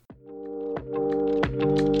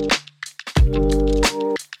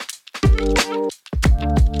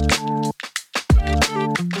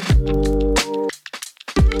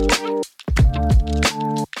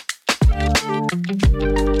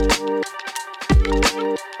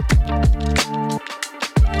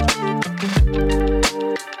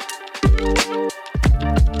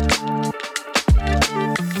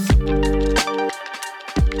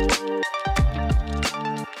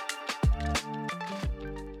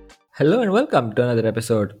Hello and welcome to another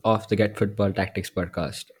episode of the Get Football Tactics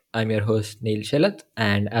podcast. I'm your host Neil Shelat,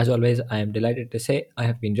 and as always, I am delighted to say I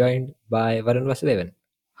have been joined by Varun Vasudevan.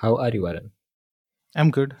 How are you, Varun? I'm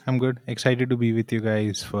good. I'm good. Excited to be with you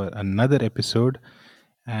guys for another episode.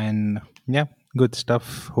 And yeah, good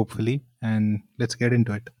stuff, hopefully. And let's get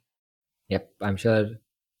into it. Yep, I'm sure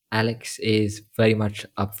Alex is very much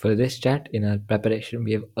up for this chat. In our preparation,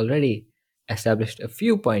 we have already established a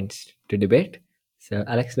few points to debate. So,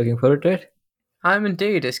 Alex, looking forward to it? I'm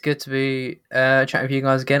indeed. It's good to be chatting with you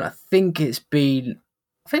guys again. I think it's been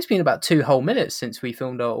about 2 whole minutes since we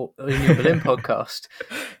filmed our Union Berlin podcast.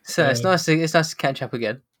 So Uh, it's nice to catch up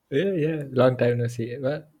again. yeah, long time no see.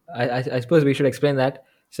 Well, I suppose we should explain that.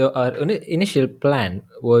 So our initial plan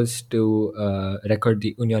was to record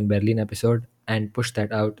the Union Berlin episode and push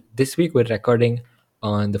that out this week. We're recording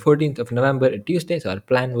on the 14th of November, a Tuesday. So our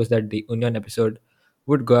plan was that the Union episode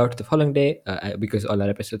would go out the following day because all our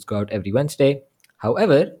episodes go out every Wednesday.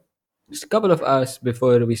 However, just a couple of hours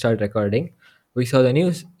before we started recording, we saw the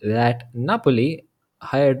news that Napoli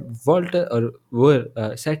hired Walter or were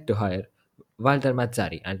set to hire Walter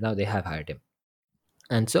Mazzari, and now they have hired him.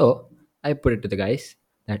 And so I put it to the guys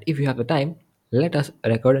that if you have the time, let us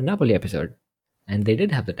record a Napoli episode. And they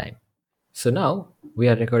did have the time. So now we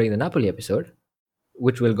are recording the Napoli episode,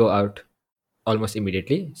 which will go out almost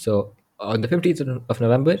immediately. So on the 15th of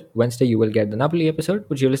November, Wednesday, you will get the Napoli episode,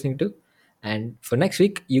 which you're listening to. And for next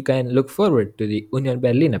week, you can look forward to the Union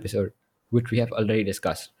Berlin episode, which we have already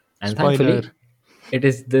discussed. And Spoiler. thankfully, it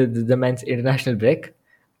is the men's international break.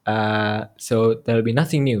 So there will be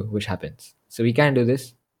nothing new which happens. So we can do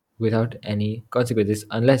this without any consequences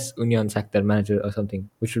unless Union sack their manager or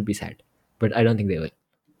something, which would be sad. But I don't think they will.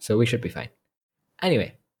 So we should be fine.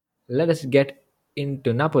 Anyway, let us get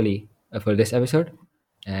into Napoli for this episode,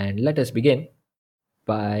 and let us begin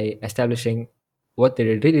by establishing what they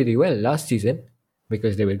did really, really well last season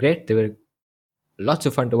because they were great. They were lots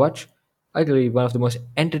of fun to watch. Arguably one of the most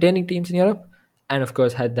entertaining teams in Europe, and of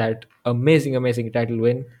course had that amazing, amazing title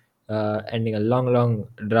win, ending a long, long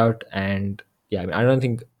drought. And yeah, I mean, I don't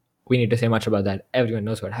think we need to say much about that. Everyone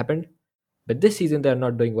knows what happened. But this season, they're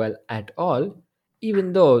not doing well at all,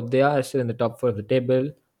 even though they are still in the top four of the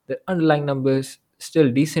table. Their underlying numbers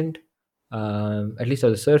still decent, at least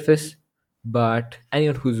on the surface. But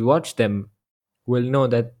anyone who's watched them will know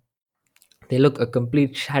that they look a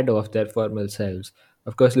complete shadow of their former selves.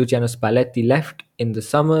 Of course, Luciano Spalletti left in the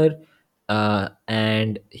summer,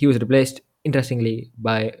 and he was replaced, interestingly,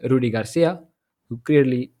 by Rudy Garcia, who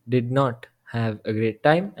clearly did not have a great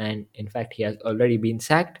time, and in fact, he has already been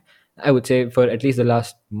sacked. I would say for at least the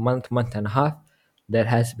last month, month and a half, there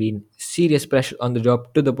has been serious pressure on the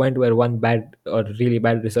job to the point where one bad or really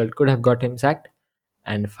bad result could have got him sacked,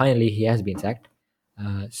 and finally, he has been sacked.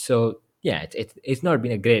 So yeah, it's not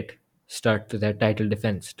been a great start to their title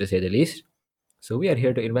defense, to say the least. So we are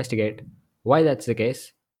here to investigate why that's the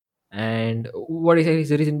case and what is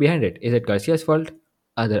the reason behind it. Is it Garcia's fault?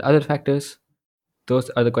 Are there other factors? Those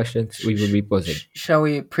are the questions we will be posing. Shall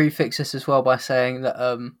we prefix this as well by saying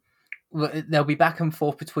that there'll be back and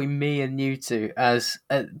forth between me and you two as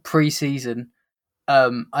pre-season.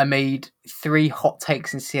 I made three hot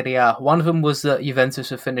takes in Serie A. One of them was that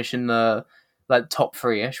Juventus would finish in the top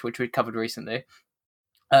three-ish, which we'd covered recently.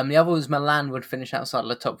 The other was Milan would finish outside of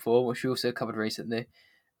the top four, which we also covered recently.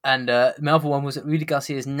 And my other one was that Rudy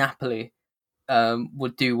Garcia's Napoli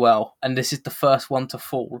would do well, and this is the first one to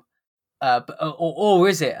fall. Or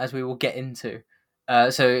is it, as we will get into?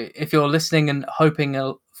 So if you're listening and hoping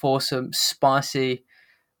for some spicy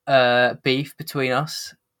beef between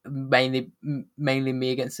us, mainly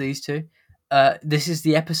me against these two, this is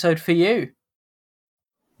the episode for you.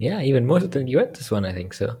 Yeah, even more than Juventus one, I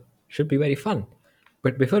think so. Should be very fun.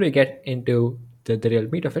 But before we get into the real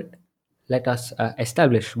meat of it, let us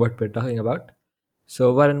establish what we're talking about.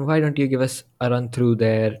 So, Warren, why don't you give us a run through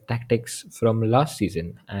their tactics from last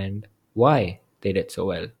season and why they did so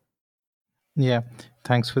well? Yeah,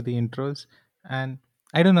 thanks for the intros. And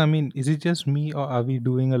I don't know, I mean, is it just me or are we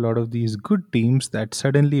doing a lot of these good teams that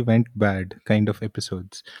suddenly went bad kind of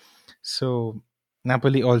episodes? So,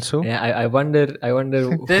 Napoli also. Yeah, I wonder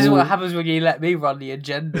This is what who. happens when you let me run the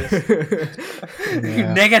agendas.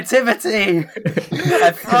 Yeah, Negativity.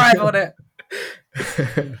 I thrive on it.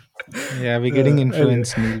 yeah, we're getting Okay.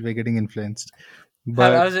 influenced, Neil. We're getting influenced. How But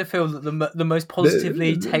does it feel that the most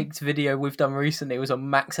positively taked video we've done recently was on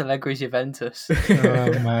Max Allegri's Juventus?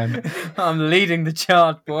 man, I'm leading the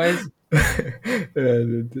charge, boys.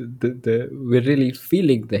 We're really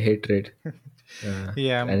feeling the hatred,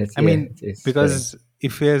 yeah, and it's I yeah, mean, it's fair. because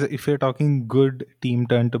if we're talking good team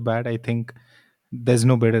turn to bad, I think there's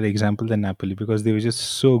no better example than Napoli because they were just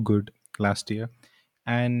so good last year.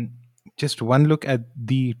 And just one look at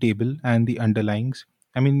the table and the underlyings.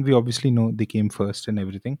 I mean, we obviously know they came first and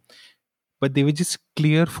everything, but they were just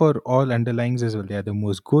clear for all underlyings as well. They are the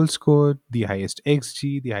most goals scored, the highest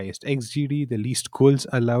XG, the highest XGD, the least goals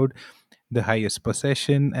allowed, the highest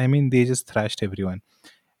possession. I mean, they just thrashed everyone.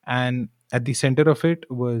 And at the center of it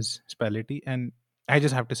was Spalletti. And I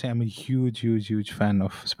just have to say, I'm a huge, huge, huge fan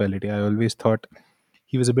of Spalletti. I always thought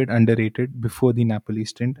he was a bit underrated before the Napoli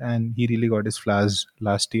stint, and he really got his flowers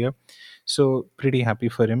last year. So, pretty happy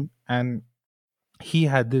for him. And he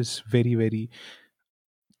had this very, very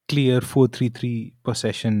clear 4-3-3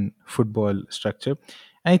 possession football structure.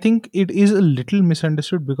 I think it is a little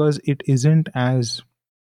misunderstood because it isn't as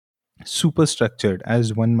super structured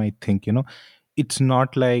as one might think, It's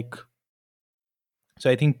not like, so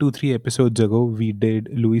I think 2-3 episodes ago we did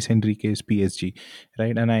Luis Enrique's PSG,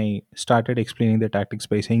 right? And I started explaining the tactics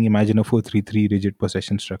by saying imagine a 4-3-3 rigid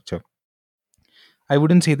possession structure. I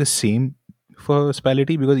wouldn't say the same for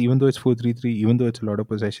Spalletti because even though it's 4-3-3, even though it's a lot of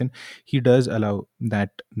possession, he does allow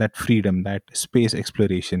that freedom, that space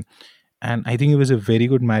exploration. And I think it was a very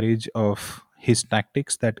good marriage of his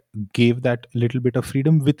tactics that gave that little bit of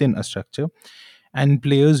freedom within a structure and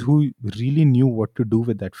players who really knew what to do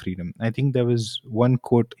with that freedom. I think there was one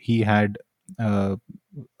quote he had uh,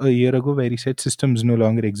 a year ago where he said systems no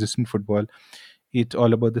longer exist in football. It's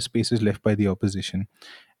all about the spaces left by the opposition.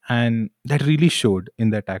 And that really showed in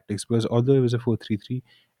their tactics because although it was a 4-3-3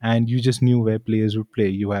 and you just knew where players would play,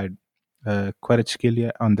 you had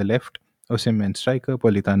Kvaratskhelia on the left, Osimhen striker,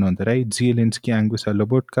 Politano on the right, Zielinski, Anguissa,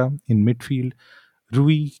 Lobotka in midfield,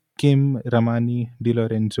 Rui, Kim, Ramani, Di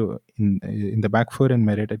Lorenzo in the back four, and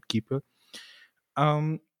Meret at keeper.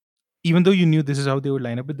 Um, Even though you knew this is how they would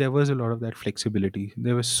line up, but there was a lot of that flexibility.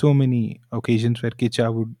 There were so many occasions where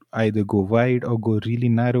Kicha would either go wide or go really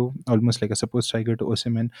narrow, almost like a support striker to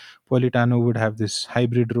Osimhen. Politano would have this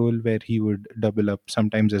hybrid role where he would double up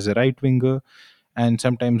sometimes as a right winger and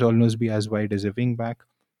sometimes almost be as wide as a wing back.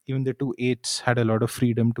 Even the two eights had a lot of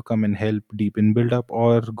freedom to come and help deep in build up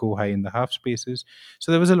or go high in the half spaces.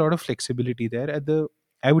 So there was a lot of flexibility there.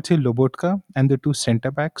 I would say Lobotka and the two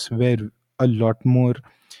centre backs were a lot more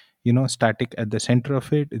static at the center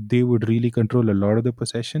of it. They would really control a lot of the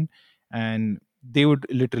possession and they would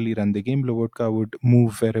literally run the game. Lobotka would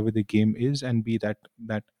move wherever the game is and be that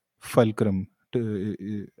fulcrum to,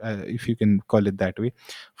 if you can call it that way,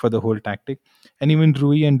 for the whole tactic. And even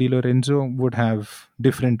Rui and Di Lorenzo would have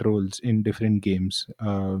different roles in different games.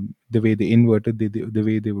 The way they inverted, the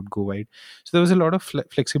way they would go wide. So there was a lot of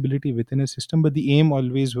flexibility within a system, but the aim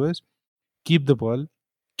always was keep the ball,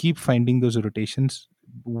 keep finding those rotations.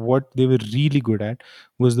 What they were really good at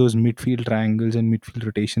was those midfield triangles and midfield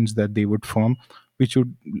rotations that they would form, which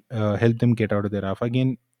would help them get out of their half.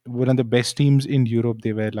 Again, one of the best teams in Europe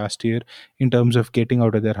they were last year in terms of getting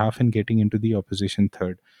out of their half and getting into the opposition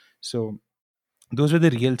third. So those were the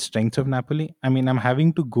real strengths of Napoli. I mean, I'm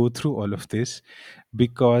having to go through all of this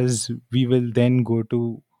because we will then go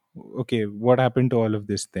to okay, what happened to all of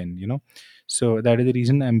this then, So that is the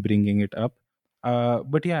reason I'm bringing it up.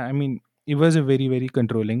 But yeah, I mean, it was a very, very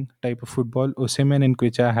controlling type of football. Osimhen and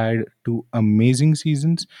Kvicha had two amazing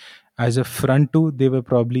seasons. As a front two, they were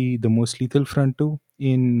probably the most lethal front two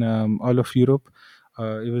in all of Europe.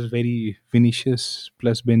 It was very Vinicius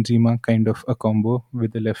plus Benzema kind of a combo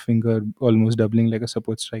with the left winger almost doubling like a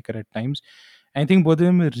support striker at times. I think both of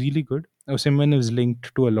them were really good. Osimhen is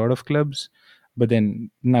linked to a lot of clubs, but then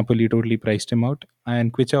Napoli totally priced him out.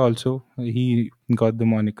 And Kvicha also, he got the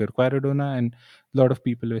moniker Quaradona, and a lot of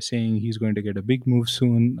people were saying he's going to get a big move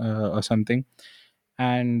soon or something.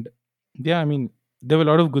 And yeah, I mean, there were a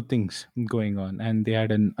lot of good things going on, and they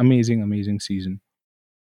had an amazing, amazing season.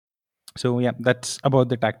 So yeah, that's about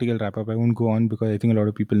the tactical wrap up. I won't go on because I think a lot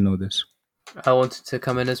of people know this. I wanted to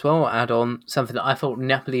come in as well, add on something that I thought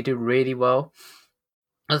Napoli did really well.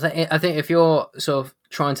 I think if you're sort of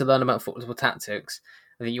trying to learn about football tactics,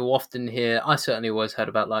 I think you'll often hear. I certainly always heard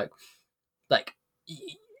about like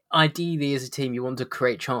ideally as a team you want to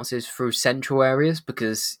create chances through central areas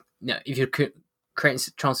because if you're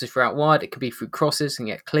creating chances throughout wide, it could be through crosses and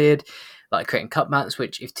get cleared, like creating cutbacks,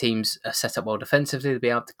 which if teams are set up well defensively, they'll be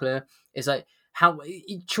able to clear. It's like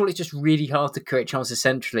surely it's just really hard to create chances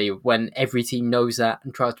centrally when every team knows that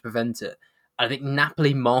and tries to prevent it. I think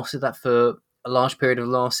Napoli mastered that for a large period of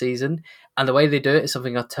last season, and the way they do it is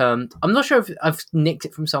something I termed. I'm not sure if I've nicked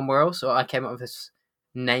it from somewhere else or I came up with this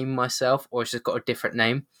name myself, or it's just got a different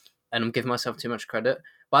name, and I'm giving myself too much credit.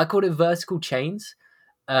 But I called it vertical chains.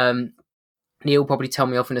 Um, Neil will probably tell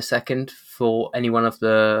me off in a second for any one of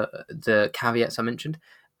the caveats I mentioned.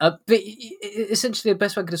 Essentially, the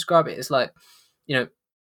best way I could describe it is like, you know,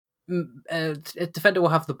 a defender will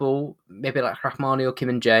have the ball, maybe like Rahmani or Kim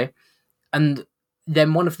and Jay, and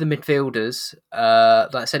then one of the midfielders,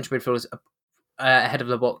 like central midfielders, ahead of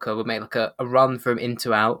Lobotka, would make like a run from in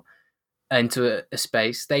to out into a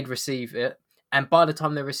space. They'd receive it, and by the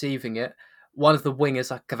time they're receiving it, one of the wingers,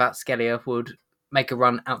 like Kvaratskhelia, would make a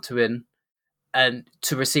run out to in and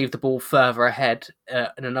to receive the ball further ahead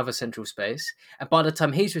in another central space. And by the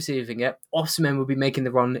time he's receiving it, Osimhen will be making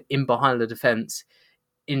the run in behind the defence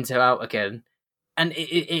into out again. And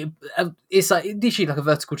it's like literally like a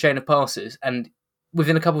vertical chain of passes. And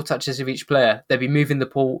within a couple of touches of each player, they'll be moving the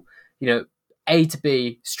ball, A to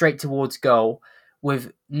B, straight towards goal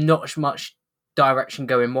with not much direction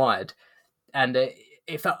going wide. And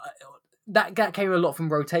it felt that came a lot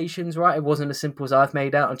from rotations, right? It wasn't as simple as I've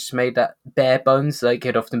made out. I just made that bare bones. Like,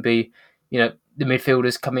 it'd often be, the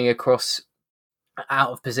midfielders coming across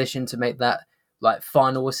out of position to make that like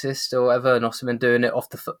final assist or whatever, and Osimhen doing it off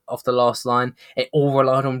the last line. It all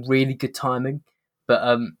relied on really good timing. But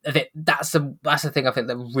I think that's the thing I think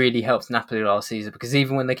that really helped Napoli last season, because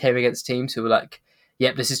even when they came against teams who were like,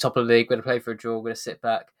 "Yep, this is top of the league. We're going to play for a draw. We're going to sit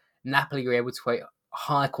back," Napoli were able to create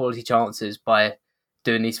high quality chances by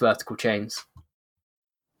doing these vertical chains.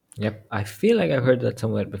 Yep, I feel like I've heard that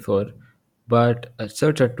somewhere before, but a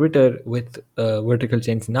search on Twitter with vertical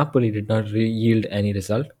chains Napoli did not yield any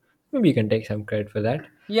result. Maybe you can take some credit for that.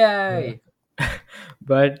 Yay!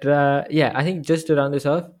 But yeah, I think just to round this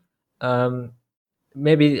off, um,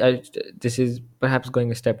 maybe this is perhaps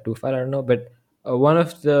going a step too far. I don't know, but one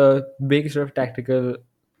of the big sort of tactical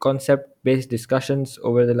concept-based discussions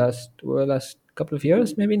over the last couple of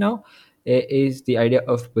years, maybe now, is the idea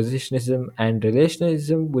of positionism and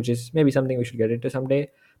relationalism, which is maybe something we should get into someday.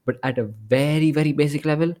 But at a very very basic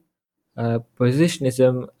level,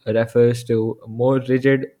 positionism refers to more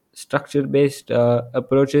rigid, structure-based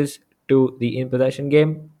approaches to the in possession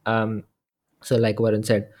game. So, like Warren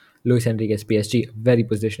said, Luis Enrique's PSG, very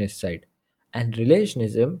positionist side. And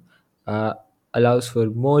relationism uh, allows for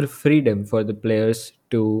more freedom for the players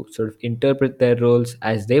to sort of interpret their roles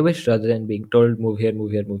as they wish rather than being told, move here,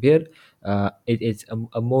 move here, move here. It's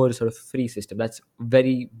a more sort of free system. That's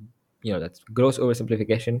very, that's gross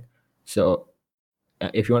oversimplification. So,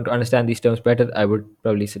 if you want to understand these terms better, I would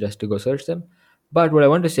probably suggest to go search them. But what I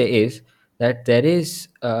want to say is that there is,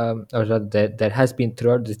 or rather, there has been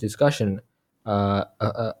throughout this discussion, a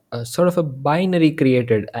sort of a binary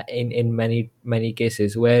created in many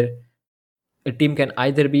cases where a team can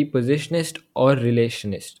either be positionist or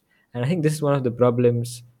relationist. And I think this is one of the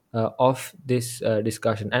problems of this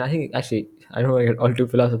discussion. And I think, actually, I don't want to get all too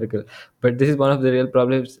philosophical, but this is one of the real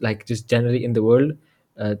problems, like just generally in the world,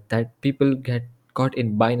 that people get caught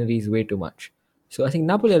in binaries way too much. So I think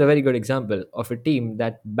Napoli are a very good example of a team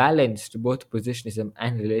that balanced both positionism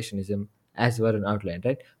and relationism, as were an outline,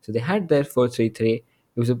 right? So they had their 4-3-3.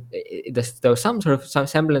 It was there was some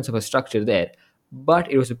semblance of a structure there,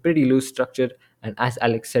 but it was a pretty loose structure. And as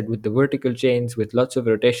Alex said, with the vertical chains, with lots of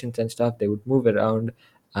rotations and stuff, they would move around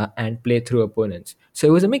and play through opponents. So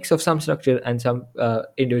it was a mix of some structure and some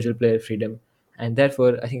individual player freedom. And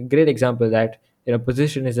therefore, I think a great example that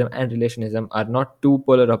positionism and relationism are not two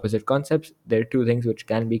polar opposite concepts. They're two things which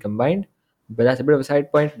can be combined. But that's a bit of a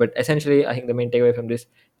side point. But essentially, I think the main takeaway from this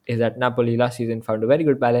is that Napoli last season found a very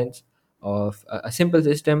good balance of a simple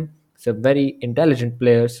system, some very intelligent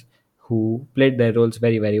players who played their roles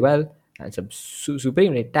very, very well, and some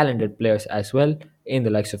supremely talented players as well, in the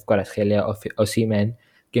likes of Kvaratskhelia, Osimhen,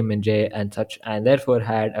 Kim and Jae, and such, and therefore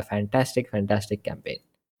had a fantastic, fantastic campaign.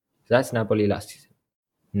 So that's Napoli last season.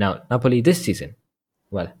 Now, Napoli this season,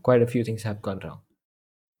 well, quite a few things have gone wrong.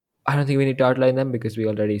 I don't think we need to outline them because we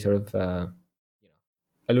already sort of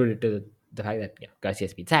alluded to the fact that Garcia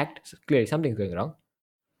has been sacked, so clearly something's going wrong.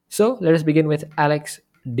 So let us begin with Alex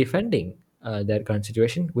defending their current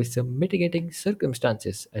situation with some mitigating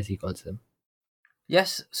circumstances, as he calls them.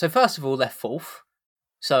 Yes. So first of all, they're fourth.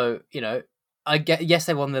 So yes,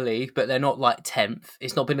 they won the league, but they're not like 10th.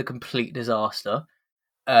 It's not been a complete disaster.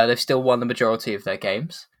 They've still won the majority of their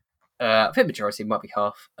games. I think majority might be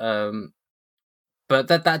half. But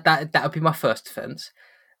that would be my first defense.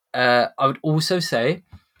 I would also say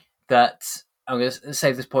that I'm going to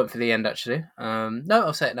save this point for the end. Actually, no,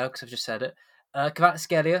 I'll say it now because I've just said it.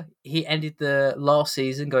 Kvaratskhelia, he ended the last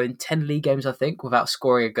season going 10 league games, I think, without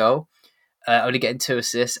scoring a goal, only getting 2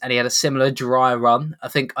 assists, and he had a similar dry run. I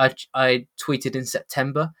think I tweeted in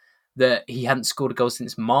September that he hadn't scored a goal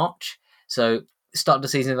since March. So started the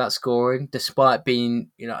season without scoring, despite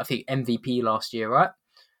being, I think MVP last year, right?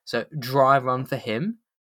 So dry run for him.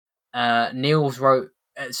 Niels wrote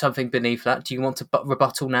something beneath that? Do you want to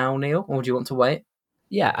rebuttal now, Neil, or do you want to wait?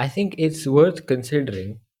 Yeah, I think it's worth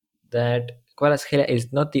considering that Kvaratskhelia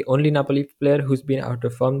is not the only Napoli player who's been out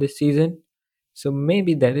of form this season. So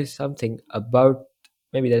maybe there is something about,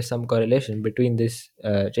 maybe there's some correlation between this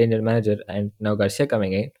change in manager and now Garcia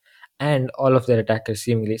coming in, and all of their attackers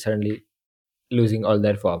seemingly suddenly losing all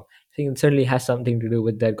their form. I think it certainly has something to do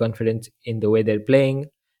with their confidence in the way they're playing,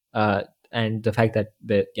 uh, and the fact that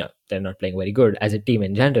they're not playing very good as a team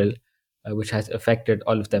in general, which has affected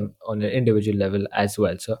all of them on an individual level as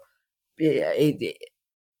well. So yeah, to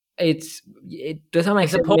some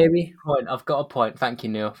It's a extent point. maybe. Point. I've got a point. Thank you,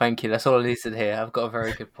 Neil. Thank you. That's all I needed here. I've got a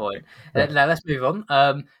very good point. Yeah. Now let's move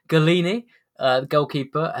on. Galini, the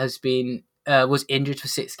goalkeeper, has been was injured for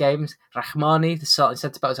 6 games. Rahmani, the starting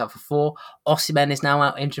centre back, was out for 4. Osimhen is now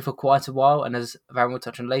out injured for quite a while, and as Varane will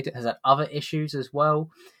touch on later, has had other issues as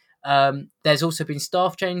well. There's also been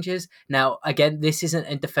staff changes. Now, again, this isn't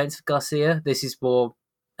in defence of Garcia. This is more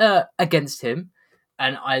against him.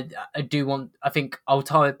 And I do want. I think I'll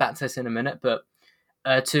tie it back to this in a minute, but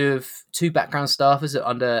two background staffers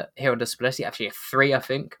under Spalletti. Actually, 3 I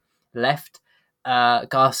think left.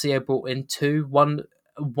 Garcia brought in 2. One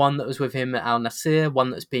that was with him at Al Nasir. One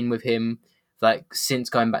that's been with him like since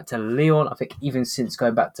going back to Lyon. I think even since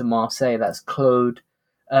going back to Marseille. That's Claude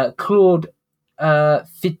Figu.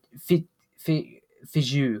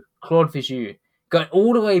 Claude Figu. Going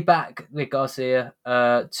all the way back with Garcia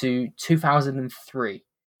to 2003.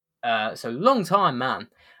 So long time, man.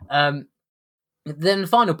 Then the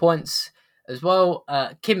final points as well.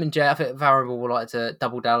 Kim and Jay, I think Variable would like to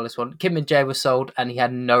double down on this one. Kim and Jay were sold, and he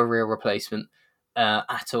had no real replacement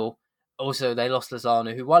at all. Also, they lost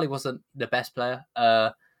Lozano, who, while he wasn't the best player,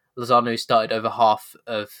 Lozano started over half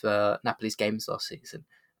of Napoli's games last season.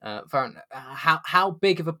 Varane, how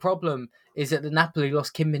big of a problem is it that Napoli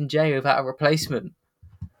lost Kim and Jay without a replacement?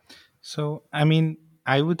 So, I mean,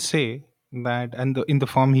 I would say that, and in the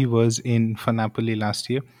form he was in for Napoli last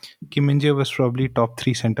year, Kim Min-jae was probably top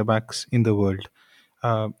 3 centre backs in the world,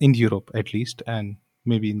 in Europe at least, and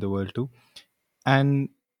maybe in the world too. And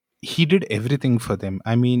he did everything for them.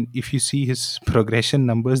 I mean, if you see his progression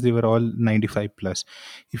numbers, they were all 95 plus.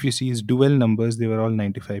 If you see his duel numbers, they were all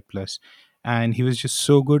 95 plus. And he was just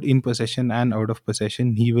so good in possession and out of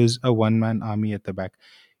possession. He was a one man army at the back.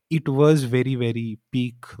 It was very very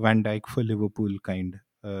peak Van Dijk for Liverpool kind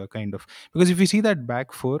of, because if you see that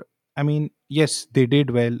back four, I mean, yes, they did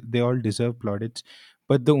well, they all deserve plaudits,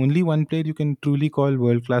 but the only one player you can truly call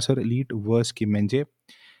world class or elite was Kim Min-jae.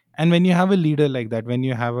 And when you have a leader like that, when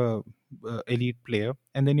you have a elite player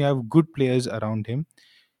and then you have good players around him,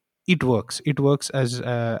 it works as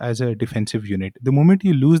a defensive unit. The moment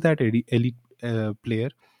you lose that elite player,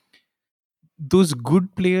 those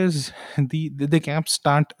good players, the gaps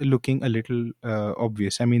start looking a little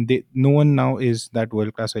obvious. I mean, no one now is that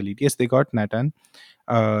world class elite. Yes, they got Nathan,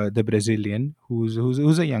 the Brazilian,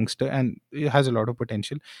 who's a youngster and has a lot of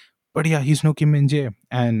potential, but yeah, he's no Kim Min-jae,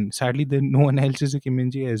 and sadly then no one else is a Kim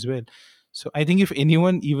Min-jae as well. So I think if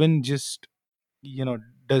anyone even just, you know,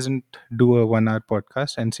 doesn't do a 1 hour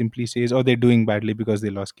podcast and simply says, oh, they're doing badly because they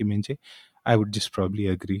lost Kim Min-jae, I would just probably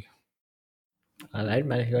agree. All right,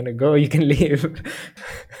 man. If you want to go, you can leave.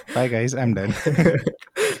 Bye guys, I'm done.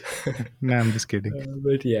 No, I'm just kidding.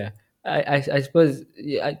 But yeah, I suppose,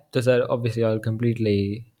 yeah, those are obviously all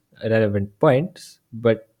completely irrelevant points.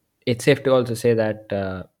 But it's safe to also say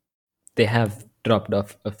that they have dropped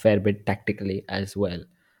off a fair bit tactically as well.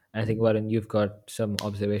 And I think, Warren, you've got some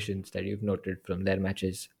observations that you've noted from their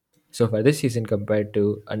matches so far this season compared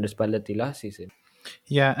to under Spalletti last season.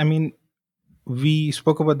 Yeah, I mean, we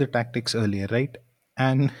spoke about the tactics earlier, right?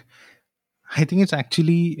 And I think it's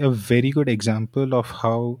actually a very good example of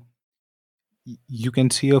how you can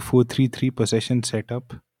see a 4-3-3 possession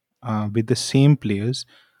setup with the same players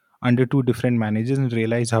under two different managers and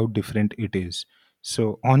realize how different it is.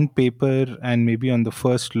 So, on paper, and maybe on the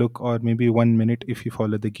first look, or maybe 1 minute, if you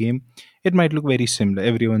follow the game, it might look very similar.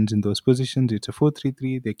 Everyone's in those positions. It's a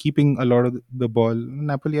 4-3-3. They're keeping a lot of the ball.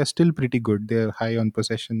 Napoli are still pretty good. They're high on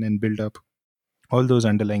possession and build up, all those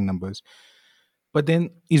underlying numbers. But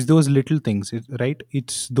then is those little things, right?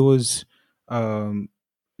 It's those the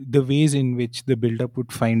ways in which the build up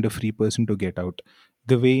would find a free person to get out,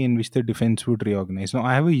 the way in which the defense would reorganize. Now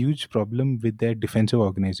I have a huge problem with their defensive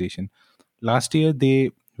organization. Last year they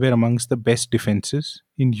were amongst the best defenses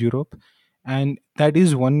in Europe, and that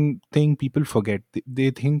is one thing people forget. They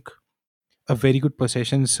think a very good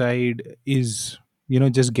possession side is, you know,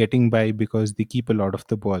 just getting by because they keep a lot of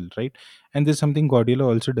the ball, right? And there's something Guardiola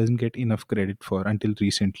also doesn't get enough credit for until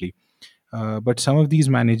recently. But some of these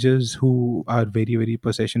managers who are very very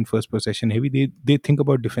possession first, possession heavy, they think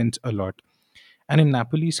about defense a lot. And in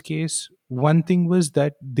Napoli's case, one thing was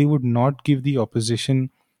that they would not give the opposition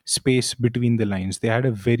space between the lines. They had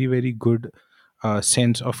a very, very good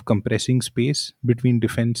sense of compressing space between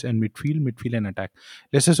defense and midfield and attack.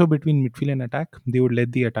 Lesser so between midfield and attack, they would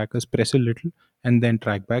let the attackers press a little and then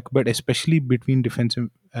track back. But especially between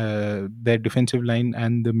their defensive line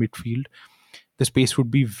and the midfield, the space would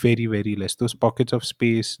be very, very less. Those pockets of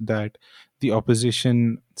space that the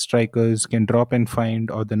opposition strikers can drop and find,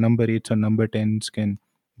 or the number eights or number tens can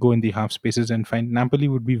go in the half spaces and find. Napoli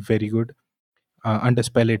would be very good under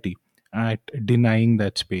Spalletti at denying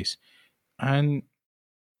that space. And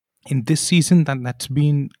in this season, that's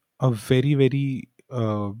been a very very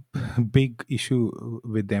big issue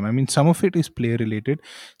with them. I mean, some of it is player related.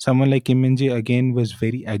 Someone like Kiminje again was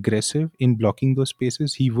very aggressive in blocking those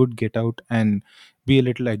spaces. He would get out and be a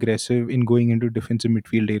little aggressive in going into defensive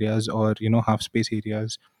midfield areas, or half space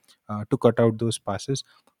areas, to cut out those passes.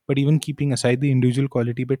 But even keeping aside the individual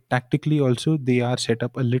quality, but tactically also they are set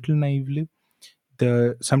up a little naively.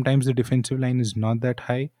 The Sometimes the defensive line is not that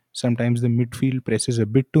high. Sometimes the midfield presses a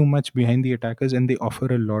bit too much behind the attackers, and they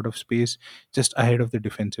offer a lot of space just ahead of the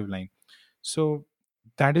defensive line. So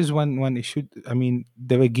that is one issue. I mean,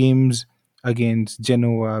 there were games against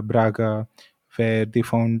Genoa, Braga, where they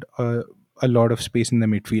found a lot of space in the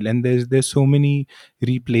midfield, and there's so many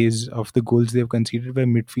replays of the goals they've conceded where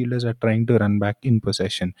midfielders are trying to run back in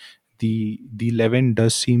possession. The 11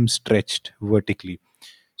 does seem stretched vertically,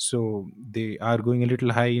 so they are going a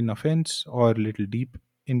little high in offense or a little deep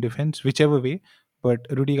in defense, whichever way. But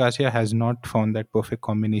Rudy Garcia has not found that perfect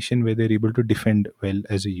combination where they're able to defend well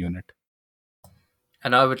as a unit.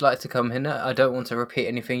 And I would like to come in. I don't want to repeat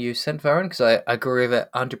anything you said, Varun, because I agree with it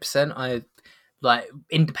 100%. I like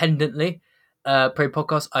independently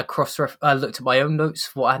pre-podcast. I looked at my own notes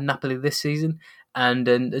for what I had Napoli this season, and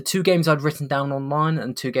the two games I'd written down online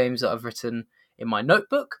and two games that I've written in my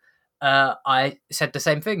notebook. I said the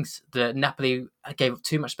same things. That Napoli gave up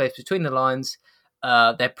too much space between the lines.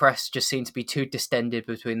 Their press just seemed to be too distended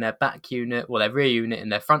between their back unit, well, their rear unit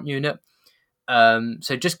and their front unit.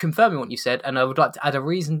 So just confirming what you said, and I would like to add a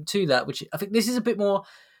reason to that, which I think this is a bit more.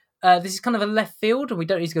 This is kind of a left field, and we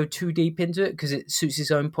don't need to go too deep into it because it suits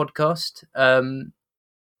its own podcast.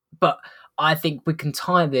 But I think we can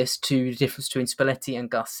tie this to the difference between Spalletti and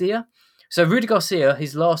Garcia. So Rudy Garcia,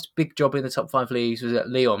 his last big job in the top five leagues was at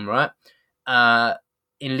Lyon, right?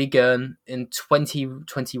 In Ligue 1 in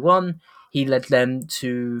 2021, he led them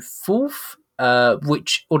to fourth,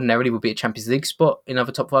 which ordinarily would be a Champions League spot in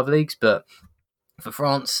other top five leagues, but for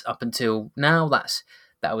France up until now,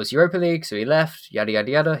 that was Europa League, so he left, yada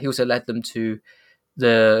yada yada. He also led them to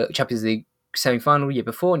the Champions League semi-final year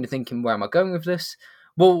before, and you're thinking, where am I going with this?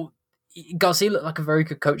 Well, Garcia looked like a very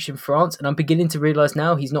good coach in France, and I'm beginning to realise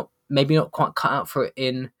now he's maybe not quite cut out for it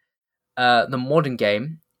in the modern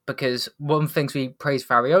game, because one of the things we praise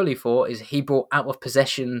Farioli for is he brought out of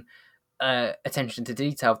possession attention to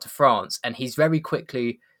detail to France, and he's very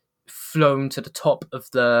quickly flown to the top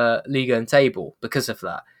of the Liga and table because of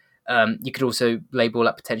that. You could also label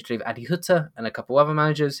that potentially with Adi Hutter and a couple other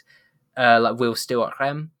managers, like Will Steele at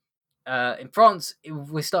Rennes. In France,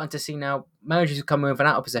 we're starting to see now managers who come in with an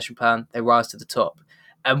out of possession plan, they rise to the top.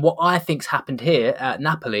 And what I think's happened here at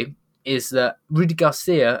Napoli is that Rudy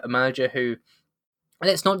Garcia, a manager who,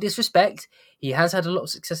 let's not disrespect, he has had a lot of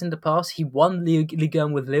success in the past. He won Ligue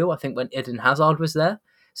 1 with Lille, I think, when Eden Hazard was there.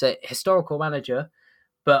 So, historical manager,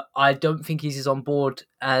 but I don't think he's as on board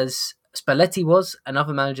as Spalletti was and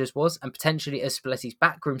other managers was, and potentially as Spalletti's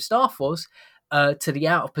backroom staff was, to the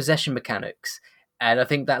out of possession mechanics. And I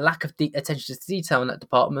think that lack of attention to detail in that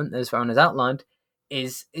department, as Varun has outlined,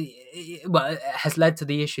 has led to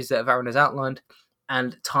the issues that Varun has outlined,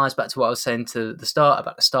 and ties back to what I was saying to the start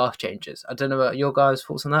about the staff changes. I don't know about your guys'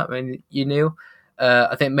 thoughts on that. I mean, you knew.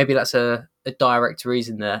 I think maybe that's a direct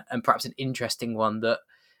reason there, and perhaps an interesting one that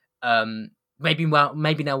maybe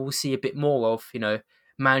now we'll see a bit more of.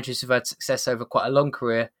 Managers who've had success over quite a long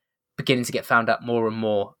career beginning to get found out more and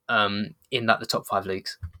more in the top five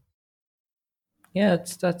leagues. Yeah,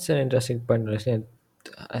 that's an interesting point. I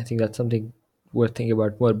think that's something worth thinking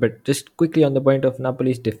about more. But just quickly on the point of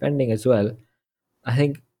Napoli's defending as well, I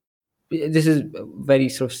think this is very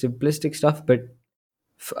sort of simplistic stuff, but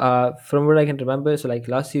from what I can remember, so like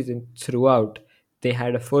last season throughout, they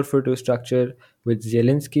had a 4-4-2 structure with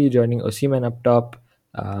Zielinski joining Osimhen up top,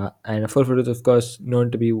 and a 4-4-2 is of course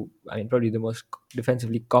known to be, I mean, probably the most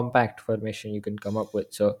defensively compact formation you can come up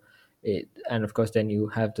with. So, and of course then you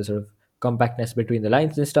have the sort of compactness between the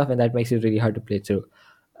lines and stuff, and that makes it really hard to play through.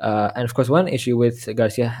 And of course, one issue with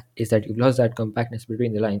Garcia is that you've lost that compactness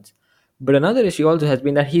between the lines. But another issue also has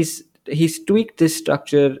been that he's tweaked this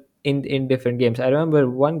structure in different games. I remember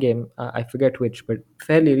one game, I forget which, but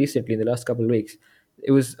fairly recently in the last couple of weeks,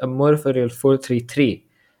 it was a more of a real 4-3-3,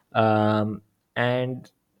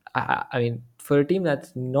 and I mean, for a team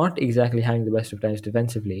that's not exactly having the best of times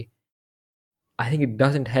defensively, I think it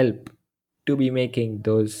doesn't help to be making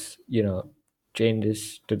those,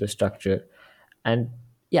 changes to the structure. And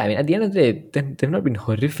yeah, I mean, at the end of the day, they've not been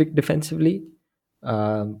horrific defensively,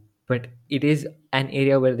 but it is an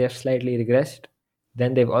area where they've slightly regressed.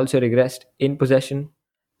 Then they've also regressed in possession,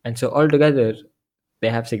 and so altogether, they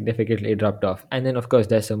have significantly dropped off. And then, of course,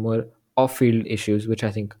 there's some more off-field issues, which I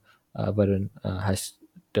think Varun has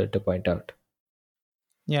to point out.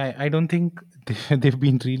 Yeah, I don't think they've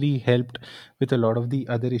been really helped with a lot of the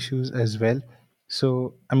other issues as well.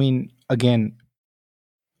 So, I mean, again,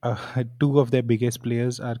 two of their biggest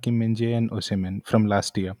players are Kim Min-jae and Osimhen from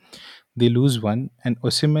last year. They lose one, and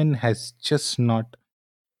Osimhen has just not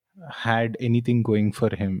had anything going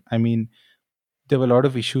for him. I mean, there were a lot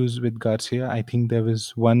of issues with Garcia. I think there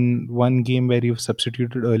was one game where he was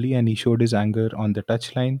substituted early and he showed his anger on the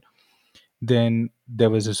touchline. Then there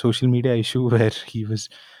was a social media issue where he was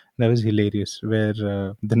that was hilarious, where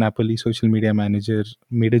the Napoli social media manager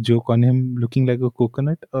made a joke on him looking like a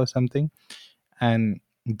coconut or something, and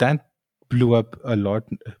that blew up a lot.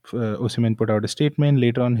 Osimhen put out a statement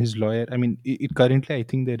later on. His lawyer, I mean, it currently I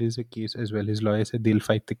think there is a case as well. His lawyer said they'll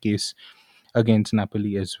fight the case against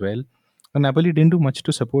Napoli as well. And Napoli didn't do much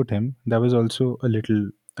to support him. That was also a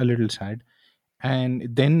little sad. And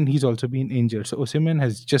then he's also been injured. So Osimhen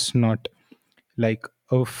has just not like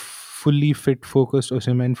a fully fit, focused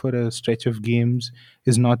Osimhen for a stretch of games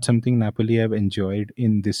is not something Napoli have enjoyed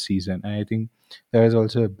in this season. And I think that is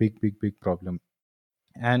also a big, big, big problem.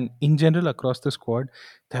 And in general, across the squad,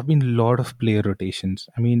 there have been a lot of player rotations.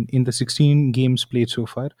 I mean, in the 16 games played so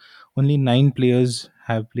far, only 9 players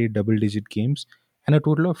have played double digit games, and a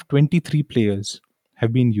total of 23 players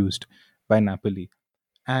have been used by Napoli.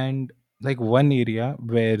 And like one area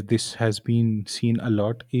where this has been seen a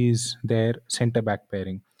lot is their center back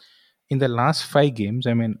pairing. In the last 5 games,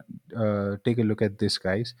 I mean, take a look at this,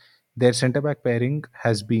 guys. Their center back pairing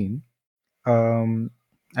has been, um,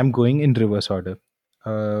 I'm going in reverse order.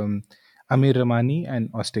 Um, Amir Ramani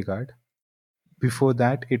and Ostegard. Before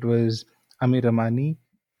that, it was Amir Ramani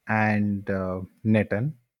and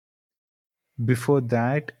Netan. Before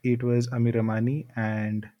that, it was Amir Ramani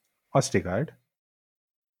and Ostegard.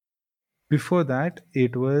 Before that,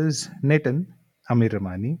 it was Netan, Amir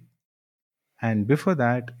Ramani, and before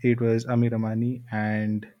that, it was Amir Ramani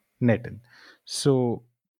and Netan. So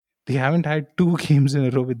they haven't had two games in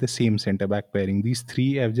a row with the same centre back pairing. These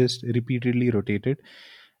three have just repeatedly rotated,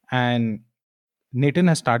 and Nathan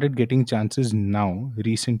has started getting chances now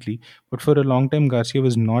recently, but for a long time Garcia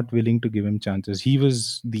was not willing to give him chances. He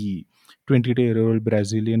was the 22-year-old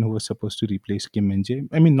Brazilian who was supposed to replace Kim Min-jae.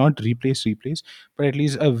 I mean, not replace, but at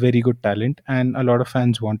least a very good talent, and a lot of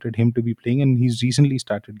fans wanted him to be playing, and he's recently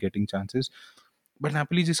started getting chances. But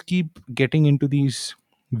Napoli just keep getting into these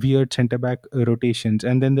weird centre back rotations,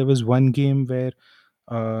 and then there was one game where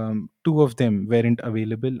two of them weren't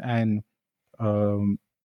available, and um,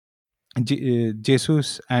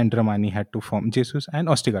 Jesus and Ramani had to form Jesus and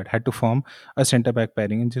Ostigard had to form a centre back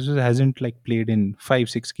pairing, and Jesus hasn't like played in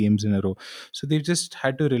 5-6 games in a row, so they've just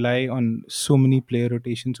had to rely on so many player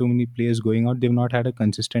rotation, so many players going out. They've not had a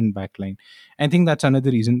consistent back line. I think that's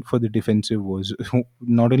another reason for the defensive woes.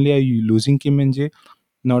 Not only are you losing Kim and Jae,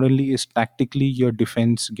 not only is tactically your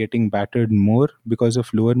defense getting battered more because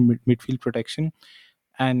of lower midfield protection,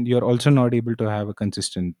 and you're also not able to have a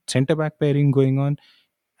consistent centre back pairing going on,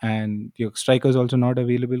 and your strikers also not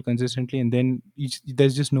available consistently, and then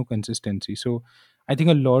there's just no consistency. So I think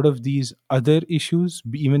a lot of these other issues,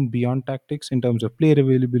 even beyond tactics, in terms of player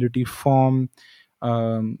availability, form,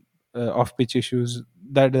 um, off pitch issues,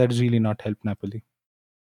 that really not helped Napoli.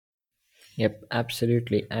 Yep,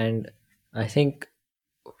 absolutely. And I think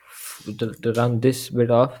to round this bit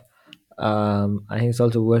off, I think it's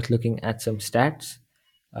also worth looking at some stats.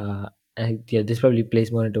 And yeah, this probably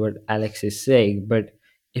plays more into what Alex is saying. But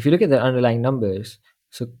if you look at the underlying numbers,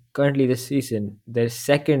 so currently this season, they're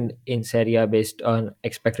second in Serie A based on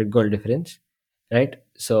expected goal difference, right?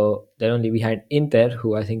 So they're only behind Inter,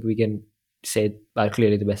 who I think we can say are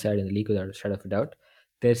clearly the best side in the league without a shadow of a doubt.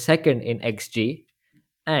 They're second in XG,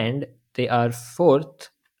 and they are fourth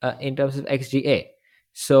in terms of XGA.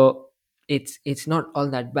 So it's not all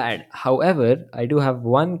that bad. However, I do have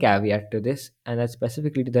one caveat to this, and that's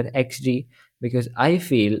specifically to their XG, because I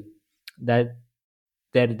feel that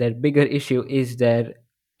their bigger issue is their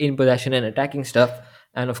in possession and attacking stuff.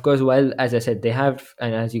 And of course, while, as I said, they have,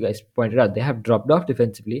 and as you guys pointed out, they have dropped off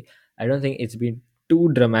defensively. I don't think it's been too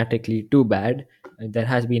dramatically too bad. There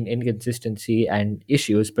has been inconsistency and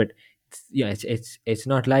issues, but it's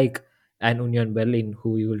not like an Union Berlin,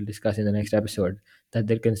 who we will discuss in the next episode, that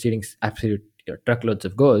they're conceding absolute truckloads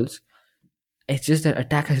of goals. It's just that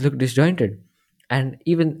attack has looked disjointed, and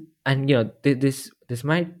even, and this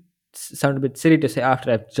might sound a bit silly to say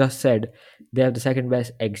after I've just said they have the second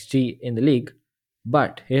best XG in the league,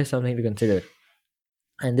 but here's something to consider,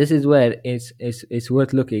 and this is where it's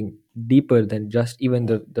worth looking deeper than just even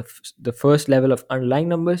the first level of underlying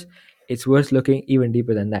numbers. It's worth looking even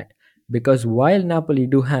deeper than that, because while Napoli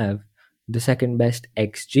do have the second best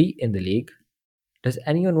XG in the league, does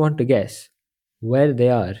anyone want to guess where they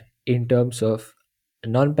are in terms of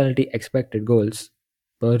non-penalty expected goals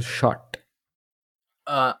per shot?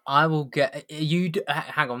 I will get you.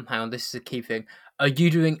 Hang on. This is a key thing. Are you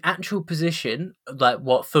doing actual position, like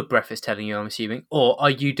what foot breath is telling you? I'm assuming, or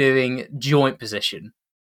are you doing joint position?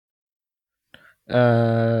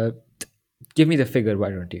 Uh, Give me the figure, why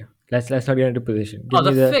don't you? Let's not get into position. Give Oh,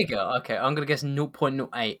 me the the figure. Okay, I'm gonna guess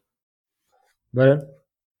 0.08. button.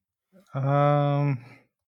 Um,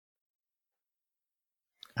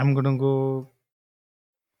 I'm gonna go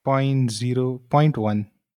point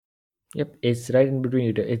 1. Yep, it's right in between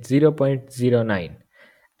you two. It's 0.09,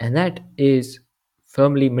 and that is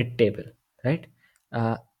firmly mid-table, right?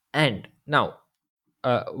 Uh, and now,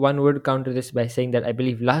 one would counter this by saying that I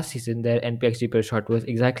believe last season their NPXG per shot was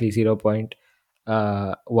exactly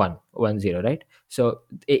 0.110, right? So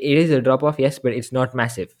it is a drop off, yes, but it's not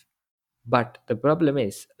massive. But the problem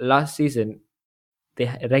is, last season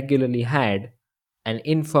they regularly had an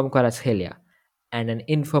informed Kvaratskhelia and an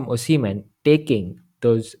informed Osimhen taking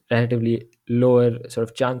those relatively lower sort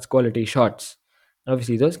of chance quality shots. And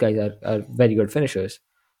obviously, those guys are very good finishers,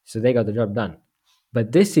 so they got the job done.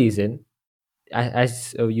 But this season,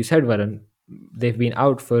 as you said, Varun, they've been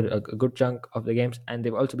out for a good chunk of the games, and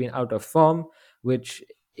they've also been out of form, which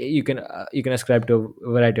you can ascribe to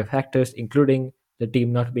a variety of factors, including the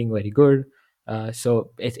team not being very good.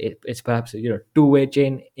 So it's perhaps two-way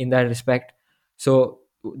chain in that respect. So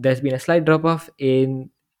there's been a slight drop off in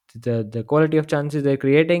the quality of chances they're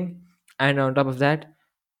creating, and on top of that,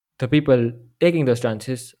 the people taking those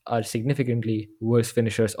chances are significantly worse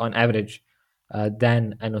finishers on average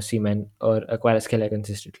than an Osimhen or a Kvaratskhelia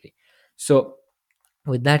consistently. So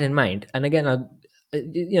with that in mind, and again,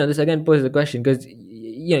 this again poses the question, because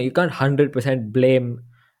you can't 100% blame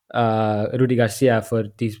Rudy Garcia for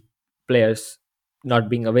these players not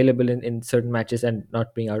being available in certain matches and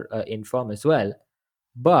not being out in form as well.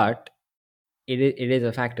 But it is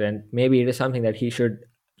a factor, and maybe it is something that he should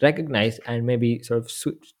recognize and maybe sort of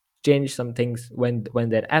change some things when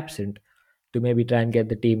they're absent, to maybe try and get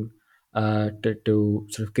the team to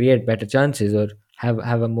sort of create better chances or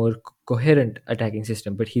have a more coherent attacking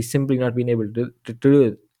system. But he's simply not been able to do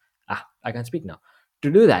it. I can't speak now,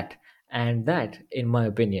 to do that. And that, in my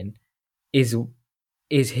opinion, is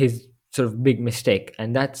is his sort of big mistake,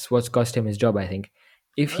 and that's what's cost him his job, I think.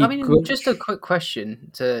 If I he mean, could. just a quick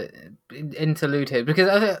question to interlude here, because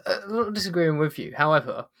I'm not disagreeing with you.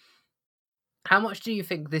 However, how much do you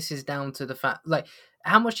think this is down to the fact, like,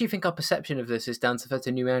 how much do you think our perception of this is down to the fact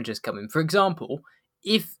that new managers coming? For example,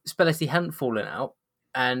 if Spalletti hadn't fallen out,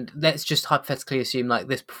 and let's just hypothetically assume like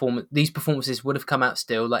these performances would have come out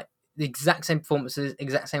still, like the exact same performances,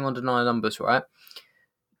 exact same undeniable numbers, right?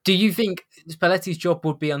 Do you think Spalletti's job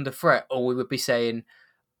would be under threat, or we would be saying,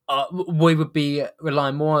 we would be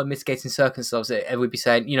relying more on mitigating circumstances, and we'd be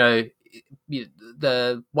saying,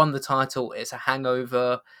 the won the title, it's a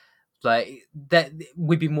hangover, like that,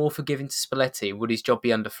 we'd be more forgiving to Spalletti? Would his job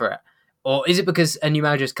be under threat, or is it because a new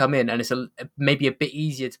manager's come in and it's maybe a bit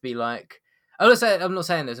easier to be like? I'm not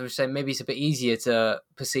saying this. I'm just saying maybe it's a bit easier to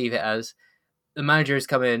perceive it as the manager has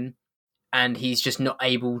come in and he's just not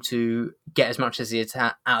able to get as much as the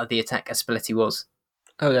attack out of the attack as Spalletti was.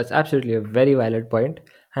 Oh, that's absolutely a very valid point.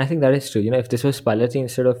 And I think that is true. If this was Spalletti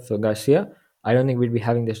instead of Garcia, I don't think we'd be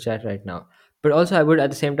having this chat right now. But also, I would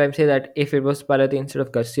at the same time say that if it was Spalletti instead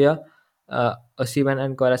of Garcia, Osimhen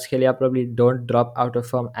and Kvaratskhelia probably don't drop out of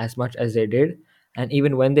form as much as they did. And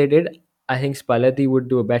even when they did, I think Spalletti would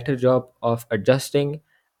do a better job of adjusting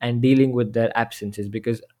and dealing with their absences,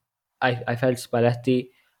 because I felt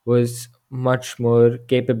Spalletti was much more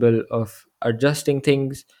capable of adjusting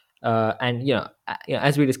things. And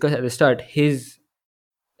as we discussed at the start, his,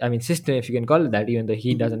 I mean, system, if you can call it that, even though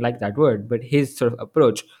he doesn't like that word, but his sort of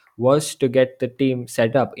approach was to get the team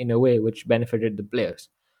set up in a way which benefited the players.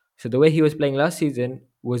 So the way he was playing last season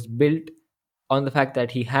was built on the fact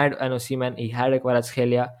that he had an Osimhen, he had a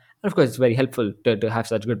Kvaratskhelia, and of course it's very helpful to have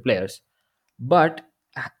such good players. But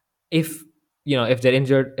if if they're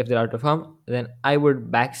injured, if they're out of form, then I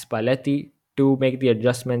would back Spalletti to make the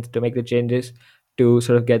adjustments, to make the changes, to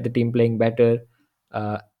sort of get the team playing better.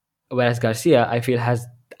 Uh, Whereas Garcia, I feel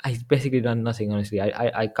he's basically done nothing. Honestly,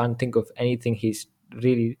 I can't think of anything he's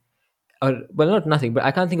really, or well, not nothing, but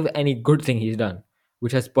I can't think of any good thing he's done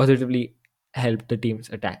which has positively helped the team's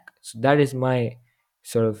attack. So that is my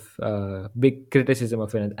sort of big criticism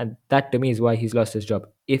of it, and that to me is why he's lost his job.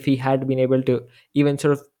 If he had been able to even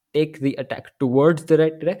sort of take the attack towards the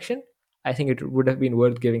right direction, I think it would have been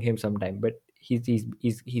worth giving him some time. But he's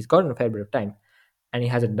gotten a fair bit of time, and he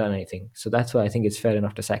hasn't done anything. So that's why I think it's fair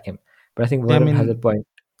enough to sack him. But I think Yeah, I Varun has a mean, point.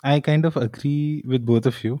 I kind of agree with both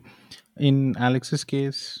of you. In Alex's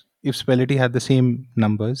case, if Spalletti had the same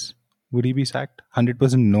numbers, would he be sacked?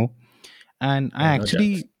 100% no. And I No chance.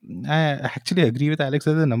 actually, I actually agree with Alex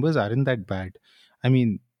that the numbers aren't that bad. I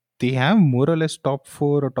mean, they have more or less top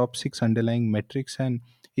four or top six underlying metrics, and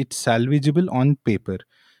it's salvageable on paper.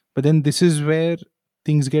 But then this is where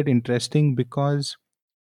things get interesting, because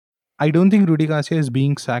I don't think Rudy Garcia is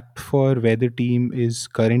being sacked for where the team is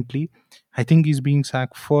currently. I think he's being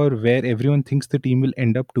sacked for where everyone thinks the team will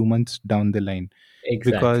end up 2 months down the line.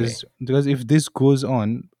 Exactly. Because if this goes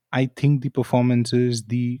on, I think the performances,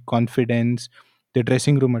 the confidence, the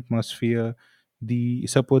dressing room atmosphere, the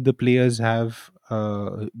support the players have,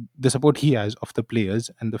 the support he has of the players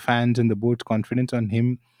and the fans and the board's confidence on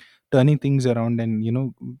him turning things around and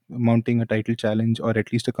mounting a title challenge or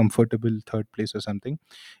at least a comfortable third place or something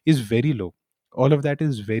is very low. All of that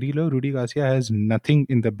is very low. Rudy Garcia has nothing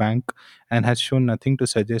in the bank and has shown nothing to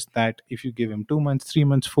suggest that if you give him 2 months, 3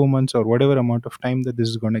 months, 4 months, or whatever amount of time, that this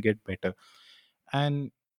is going to get better.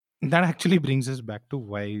 And that actually brings us back to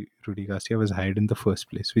why Rudy Garcia was hired in the first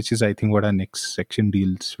place, which is, I think, what our next section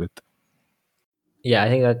deals with. Yeah, I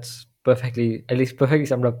think that's perfectly, at least perfectly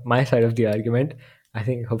summed up my side of the argument. I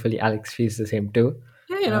think hopefully Alex feels the same too.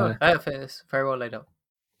 Yeah, Uh, I think it's very well laid out.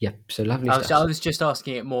 yep. So lovely I stuff. was just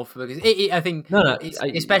asking it more for because I think No, no. it's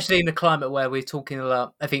especially in the climate where we're talking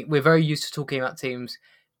about. I think we're very used to talking about teams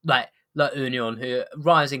like Union who are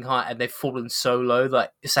rising high and they've fallen so low.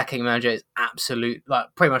 Like sacking a manager is absolute, like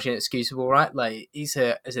pretty much inexcusable, right? Like it's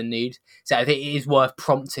a need. So I think it is worth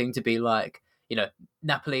prompting to be like,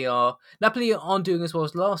 Napoli aren't doing as well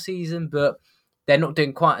as last season, but they're not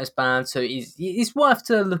doing quite as bad. So it's worth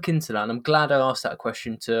to look into that. And I'm glad I asked that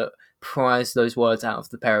question to prize those words out of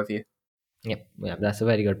the pair of you. Yep. Yeah, that's a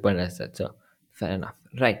very good point. I said so. Fair enough.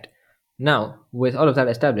 Right. Now, with all of that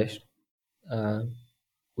established, uh,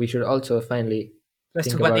 we should also finally Let's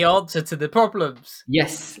think talk about the about. answer to the problems.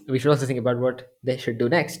 Yes, we should also think about what they should do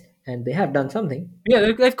next, and they have done something,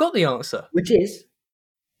 Yeah, they've got the answer. which is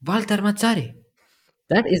Walter Mazzari.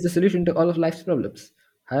 That is the solution to all of life's problems.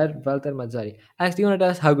 Hire Walter Mazzari. Alex, do you want to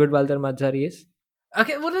tell us how good Walter Mazzari is?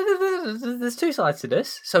 Okay, well, there's two sides to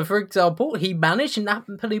this. So, for example, he managed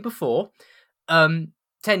Napoli before, 10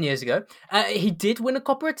 years ago. He did win a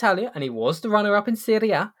Coppa Italia, and he was the runner-up in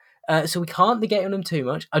Serie A. So we can't negate on him too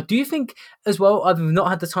much. I do think as well. I've not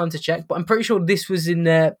had the time to check, but I'm pretty sure this was in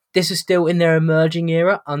their. This was still in their emerging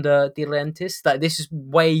era under De Laurentiis. Like this is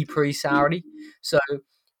way pre-Sarri. So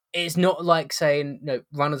it's not like saying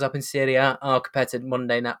runners up in Serie A are compared to modern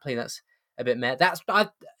day Napoli. That's a bit meh.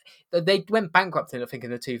 They went bankrupt in I think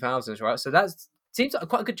in the 2000s, right? So that seems like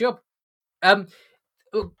quite a good job. Um,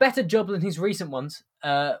 Better job than his recent ones.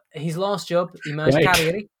 His last job, he managed Right.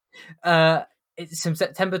 Cagliari. It's from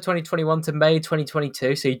September 2021 to May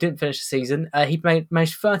 2022, so he didn't finish the season. He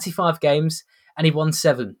managed 35 games and he won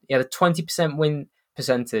 7. He had a 20% win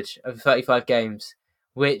percentage of 35 games,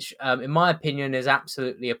 which, in my opinion, is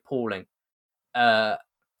absolutely appalling.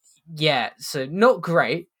 Yeah, so not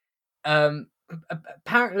great.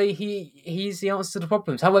 Apparently he's the answer to the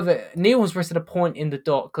problems. However, Neil has written a point in the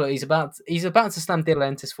doc. He's about to slam De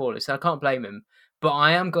Laurentiis for it, so I can't blame him. But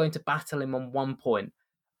I am going to battle him on one point.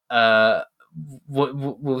 Uh,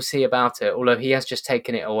 we'll see about it. Although he has just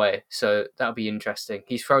taken it away, so that'll be interesting.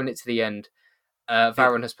 He's thrown it to the end.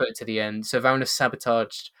 Varun has put it to the end, so Varun has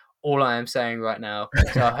sabotaged all I am saying right now.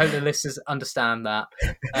 So I hope the listeners understand that.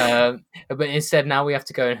 But instead, now we have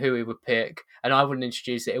to go and who we would pick, and I wouldn't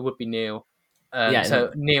introduce it. It would be Neil. Yeah. No.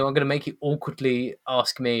 So Neil, I'm going to make you awkwardly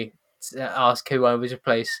ask me to ask who I would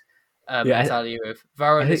replace Yeah. Natalia with. I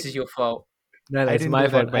Varun, this think is your fault. no, no, I it's didn't my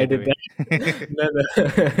do fault. that, I by the did way.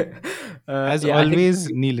 that. No, no. As Yeah, I think always,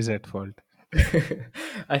 Neil is at fault.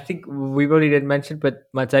 I think we already did mention, but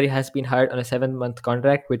Mazzari has been hired on a 7 month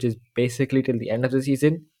contract, which is basically till the end of the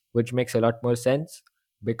season, which makes a lot more sense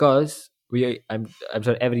because I'm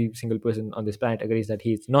sorry, every single person on this planet agrees that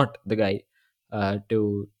he's not the guy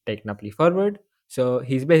to take Napoli forward. So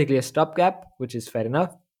he's basically a stopgap, which is fair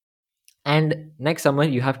enough. And next summer,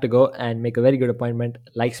 you have to go and make a very good appointment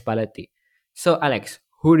like Spalletti. So, Alex,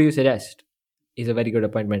 who do you suggest is a very good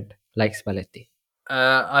appointment like Spalletti?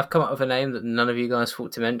 I've come up with a name that none of you guys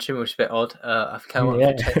thought to mention, which is a bit odd. I've come up with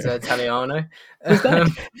Yeah. Vincenzo Italiano, Who's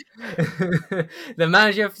that? the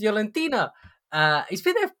manager of Fiorentina. He's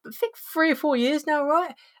been there, I think, 3 or 4 years now,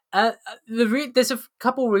 right? There's a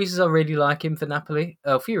couple of reasons I really like him for Napoli.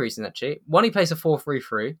 A few reasons actually. One, he plays a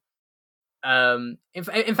 4-3-3.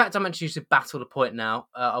 In fact, I'm actually to battle the point now.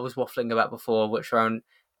 I was waffling about before, which Rowan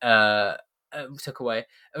took away.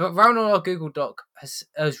 Rowan on our Google Doc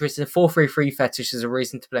has written 4-3-3 fetish as a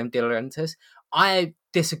reason to blame De Laurentiis. I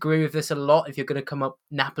disagree with this a lot. If you're going to come up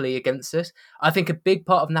Napoli against this, I think a big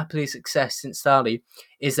part of Napoli's success since Sarri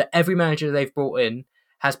is that every manager they've brought in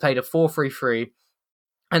has played a 4-3-3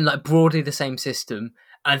 and like broadly the same system.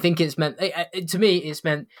 I think it's meant to me. It's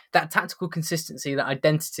meant that tactical consistency, that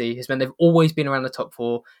identity, has meant they've always been around the top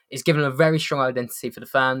four. It's given a very strong identity for the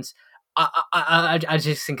fans. I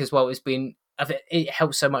just think as well. It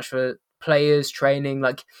helps so much for players training,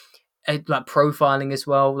 like profiling as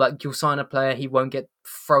well. Like you'll sign a player, he won't get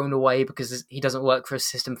thrown away because he doesn't work for a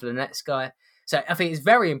system for the next guy. So I think it's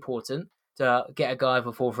very important to get a guy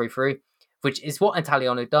for 4-3-3, which is what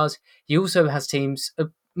Italiano does. He also has teams.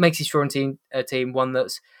 Makes his Florentine team one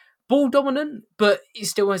that's ball dominant, but it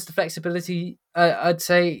still has the flexibility. I'd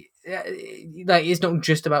say like it's not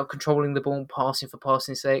just about controlling the ball and passing for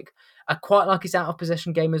passing's sake. I quite like his out of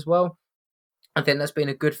possession game as well. I think that's been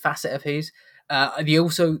a good facet of his. He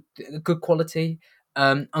also good quality.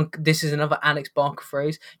 This is another Alex Barker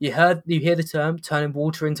phrase. You hear the term turning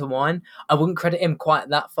water into wine. I wouldn't credit him quite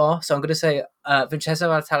that far, so I'm going to say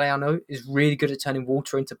Vincenzo Italiano is really good at turning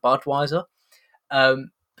water into Budweiser.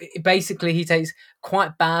 Basically, he takes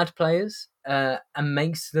quite bad players and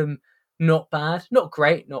makes them not bad, not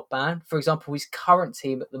great, not bad. For example, his current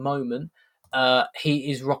team at the moment, he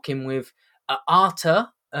is rocking with Arta,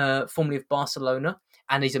 formerly of Barcelona,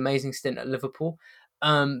 and his amazing stint at Liverpool.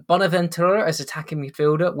 Bonaventura as attacking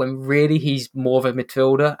midfielder, when really he's more of a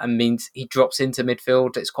midfielder and means he drops into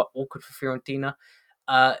midfield. It's quite awkward for Fiorentina.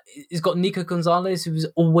 He's got Nico Gonzalez, who's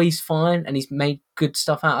always fine, and he's made good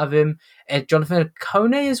stuff out of him. Jonathan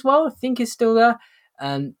Kone as well, I think, is still there.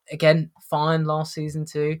 And again, fine last season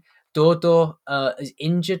too. Dordo is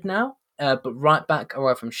injured now, but right back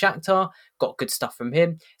arrived from Shakhtar. Got good stuff from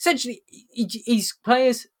him. Essentially, his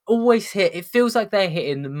players always hit. It feels like they're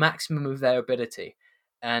hitting the maximum of their ability,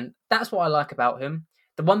 and that's what I like about him.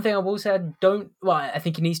 The one thing I will say I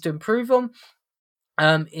think he needs to improve on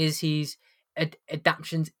is his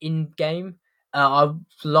adaptations in game.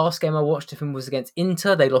 Last game I watched of him was against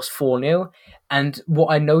Inter. They lost 4-0. And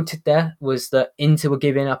what I noted there was that Inter were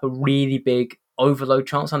giving up a really big overload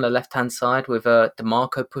chance on the left-hand side with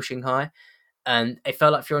DeMarco pushing high. And it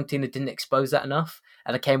felt like Fiorentina didn't expose that enough.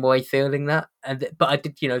 And I came away feeling that. But I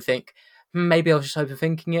did, think, maybe I was just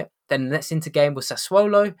overthinking it. Then the next Inter game was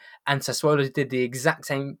Sassuolo. And Sassuolo did the exact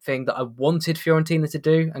same thing that I wanted Fiorentina to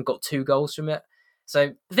do and got 2 goals from it.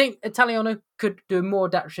 So I think Italiano could do more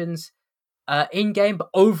adaptations in game, but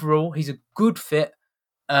overall he's a good fit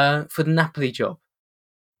for the Napoli job.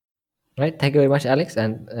 Right. Thank you very much, Alex,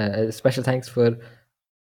 and special thanks for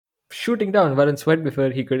shooting down Varun Sweat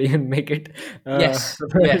before he could even make it. Yes.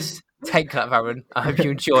 Take that, Varun. I hope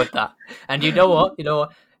you enjoyed that. And you know what? You know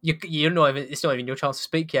it's not even your chance to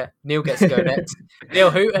speak yet. Neil gets to go next. Neil,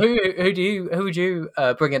 who would you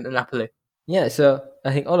bring into Napoli? Yeah, so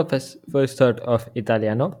I think all of us first thought of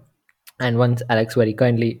Italiano, and once Alex very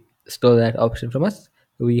kindly stole that option from us,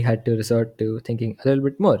 we had to resort to thinking a little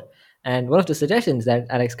bit more. And one of the suggestions that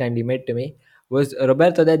Alex kindly made to me was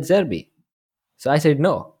Roberto De Zerbi. So I said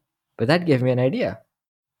no, but that gave me an idea.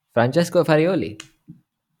 Francesco Farioli.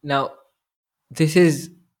 Now, this is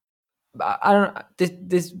I don't know.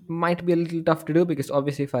 This might be a little tough to do because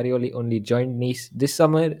obviously Farioli only joined Nice this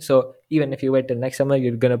summer. So even if you wait till next summer,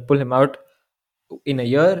 you're gonna pull him out in a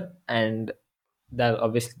year, and that'll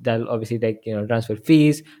obviously take transfer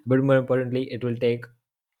fees. But more importantly, it will take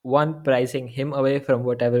one pricing him away from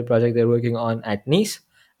whatever project they're working on at Nice,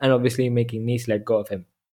 and obviously making Nice let go of him.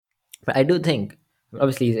 But I do think,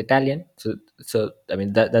 obviously, he's Italian, so I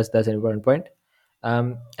mean that's an important point.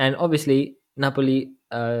 And obviously, Napoli,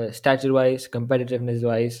 stature-wise,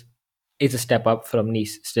 competitiveness-wise, is a step up from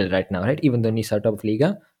Nice still right now, right? Even though Nice are top of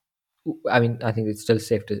Liga, I mean, I think it's still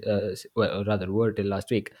safe to, well, or rather, were till last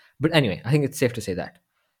week. But anyway, I think it's safe to say that.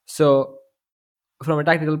 So, from a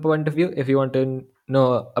tactical point of view, if you want to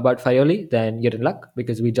know about Faioli, then you're in luck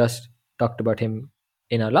because we just talked about him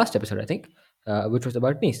in our last episode, I think, which was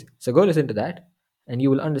about Nice. So go listen to that, and you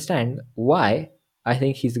will understand why I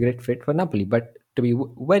think he's a great fit for Napoli. But to be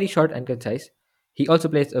very short and concise, he also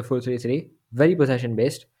plays a 4-3-3, very possession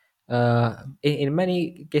based. In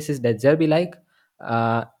many cases, that Zerbi like,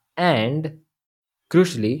 and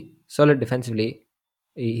crucially, solid defensively.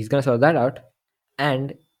 He's gonna solve that out,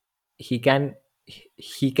 and he can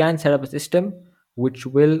he can set up a system which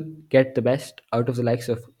will get the best out of the likes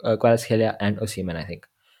of Kvaratskhelia and Osimhen, I think.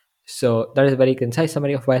 So that is a very concise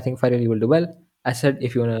summary of why I think Fairley will do well. I said,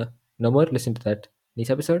 if you wanna know more, listen to that Nice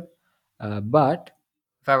episode. But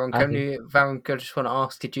I think Varun, I just want to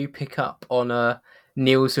ask: did you pick up on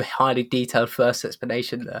Neil's highly detailed first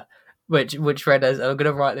explanation there, which read as, I'm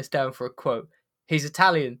going to write this down for a quote. He's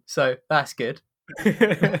Italian, so that's good.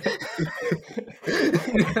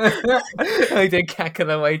 I did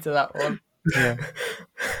cackle away to that one. Yeah.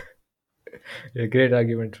 a great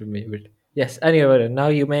argument from me. But yes, anyway, now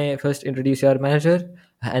you may first introduce your manager,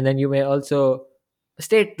 and then you may also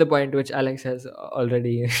state the point which Alex has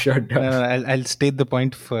already shut No, down. no, I'll state the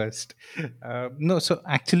point first. No, so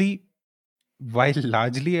actually, while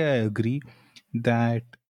largely I agree that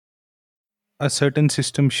a certain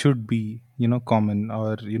system should be, common,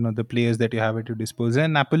 or the players that you have at your disposal,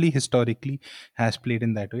 and Napoli historically has played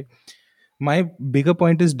in that way. My bigger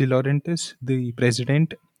point is De Laurentiis, the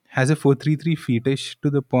president, has a 4-3-3 fetish to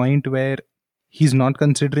the point where he's not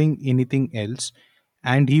considering anything else,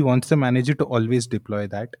 and he wants the manager to always deploy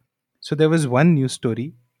that. So there was one news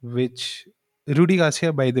story which Rudy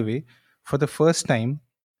Garcia, by the way, for the first time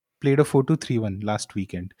played a 4-2-3-1 last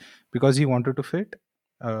weekend because he wanted to fit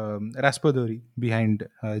Raspadori behind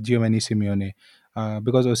Giovanni Simeone,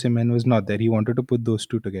 because Osimhen was not there. He wanted to put those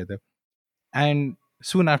two together. And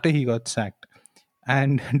soon after, he got sacked.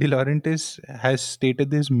 And De Laurentiis has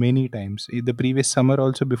stated this many times. In the previous summer,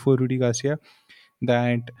 also before Rudy Garcia,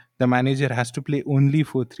 that the manager has to play only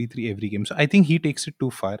 4-3-3 every game. So I think he takes it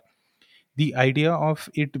too far. The idea of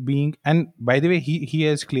it being, and by the way, he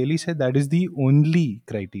has clearly said that is the only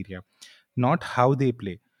criteria, not how they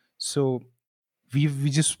play. So we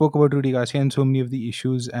just spoke about Rudy Garcia and so many of the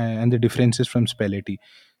issues and the differences from Spalletti.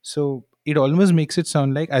 So it almost makes it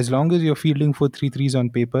sound like as long as you're fielding for 3 threes on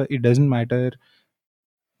paper, it doesn't matter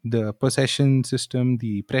the possession system,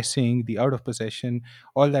 the pressing, the out of possession,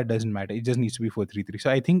 all that doesn't matter. It just needs to be 4-3-3. So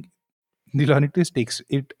I think the Laurentiis takes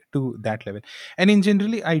it to that level. And in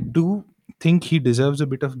generally, I do think he deserves a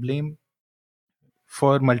bit of blame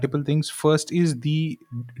for multiple things. First is the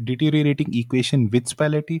deteriorating equation with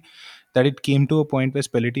Spalletti, that it came to a point where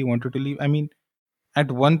Spalletti wanted to leave. I mean,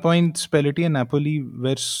 at one point, Spalletti and Napoli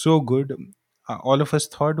were so good. All of us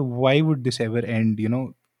thought, why would this ever end?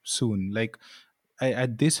 Soon. Like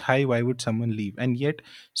at this high, why would someone leave? And yet,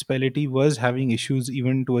 Spalletti was having issues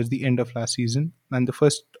even towards the end of last season. And the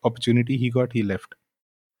first opportunity he got, he left.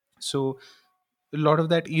 So a lot of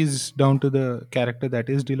that is down to the character that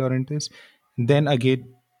is De Laurentiis. Then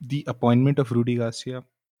again, the appointment of Rudy Garcia.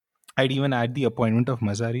 I'd even add the appointment of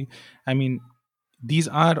Mazzari. I mean, these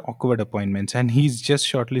are awkward appointments, and he's just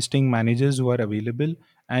shortlisting managers who are available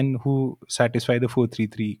and who satisfy the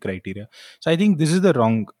 4-3-3 criteria. So I think this is the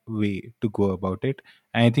wrong way to go about it.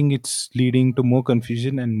 And I think it's leading to more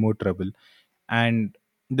confusion and more trouble. And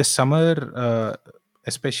the summer,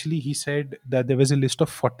 especially, he said that there was a list of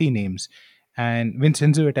 40 names, and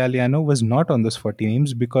Vincenzo Italiano was not on those 40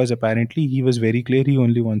 names because apparently he was very clear he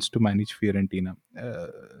only wants to manage Fiorentina.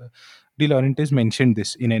 De Laurentiis mentioned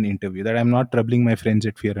this in an interview, that I'm not troubling my friends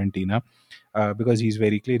at Fiorentina, because he's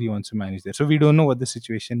very clear he wants to manage there. So we don't know what the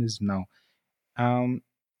situation is now. Um,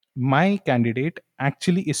 my candidate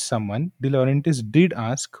actually is someone De Laurentiis did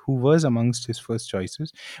ask, who was amongst his first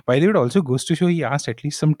choices. By the way, it also goes to show he asked at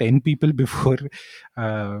least some 10 people before,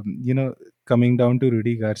 coming down to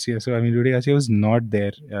Rudy Garcia. So, I mean, Rudy Garcia was not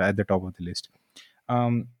there at the top of the list.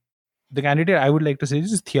 Um, the candidate I would like to say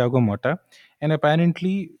is Thiago Motta. And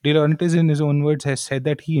apparently, De Laurentiis, in his own words, has said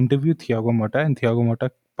that he interviewed Thiago Motta and Thiago Motta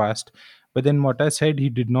passed. But then Motta said he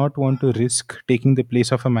did not want to risk taking the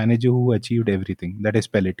place of a manager who achieved everything, that is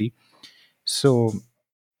Pelletti. So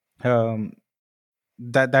um,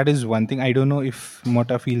 that is one thing. I don't know if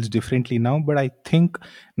Motta feels differently now, but I think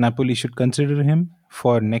Napoli should consider him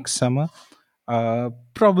for next summer.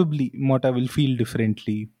 Probably Motta will feel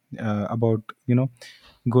differently about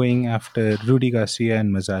going after Rudy Garcia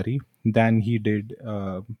and Mazzari than he did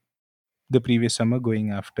the previous summer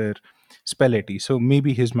going after Spalletti. So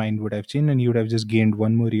maybe his mind would have changed and he would have just gained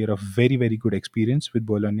one more year of very, very good experience with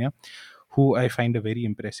Bologna, who I find a very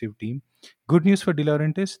impressive team. Good news for De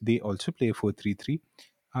Laurentiis, they also play 4-3-3.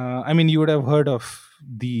 I mean, you would have heard of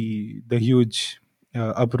the huge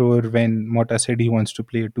uproar when Mota said he wants to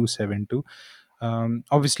play a 2-7-2.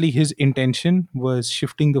 Obviously, his intention was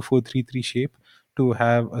shifting the 4-3-3 shape to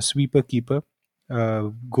have a sweeper keeper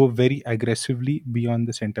go very aggressively beyond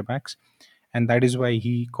the centre backs, and that is why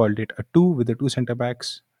he called it a two with the two centre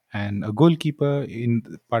backs and a goalkeeper in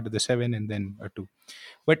part of the seven, and then a two.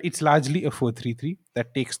 But it's largely a 4-3-3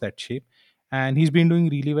 that takes that shape. And he's been doing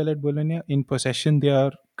really well at Bologna. In possession, they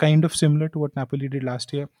are kind of similar to what Napoli did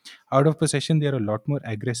last year. Out of possession, they are a lot more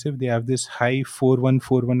aggressive. They have this high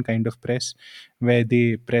 4-1-4-1 kind of press where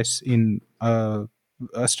they press in.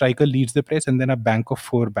 A striker leads the press and then a bank of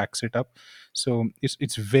four backs it up. So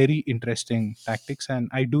it's very interesting tactics, and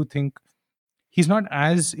I do think he's not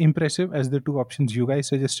as impressive as the two options you guys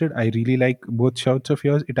suggested. I really like both shouts of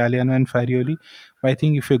yours, Italiano and Farioli. But I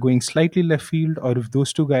think if you're going slightly left field, or if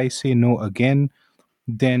those two guys say no again,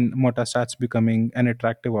 then Mota starts becoming an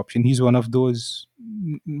attractive option. He's one of those.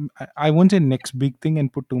 I won't say next big thing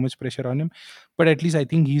and put too much pressure on him, but at least I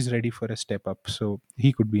think he's ready for a step up. So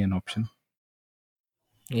he could be an option.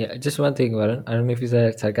 Yeah, just one thing, Varun. I don't know if you said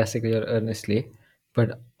it sarcastically or earnestly,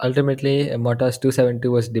 but ultimately, Mota's 272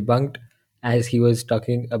 was debunked as he was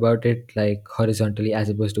talking about it like horizontally as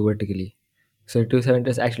opposed to vertically. So 270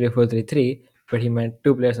 is actually a 4-3-3, but he meant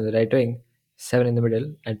two players on the right wing, seven in the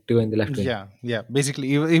middle, and two in the left wing. Yeah, yeah.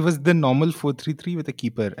 Basically, it was the normal 4-3-3 with a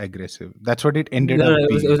keeper aggressive. That's what it ended No, no, up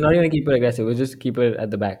it was being. not even keeper aggressive. It was just keeper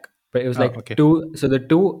at the back. But it was Oh, like okay. two. So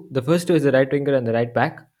the first two is the right winger and the right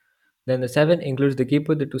back. Then the seven includes the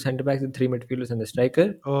keeper, the two centre backs, the three midfielders, and the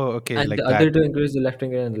striker. Oh, okay, And the like other that. two includes the left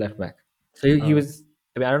winger and the left back. So he Oh, was.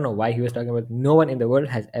 I mean, I don't know why he was talking about. No one in the world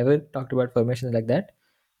has ever talked about formations like that.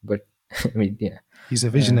 But I mean, yeah. he's a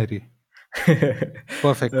Uh, visionary.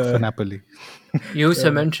 Perfect for uh, Napoli. You also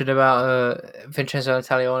uh, mentioned about Vincenzo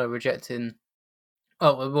Italiano rejecting.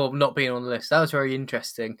 Oh well, not being on the list. That was very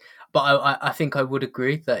interesting. But I think I would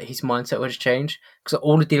agree that his mindset would change because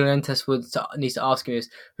all the De Laurentiis needs to ask him is,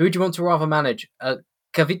 who do you want to rather manage,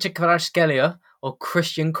 Kavica Kvaratskhelia or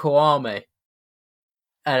Christian Kouame?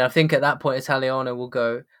 And I think at that point Italiano will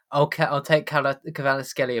go, I'll take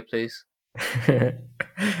Kvaratskhelia, please.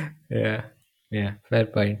 yeah, yeah, fair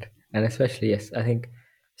point. And especially, yes, I think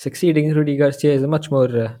succeeding Rudy Garcia is a much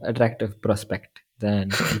more attractive prospect than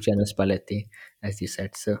Luciano Spalletti, as you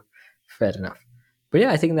said. So, fair enough. But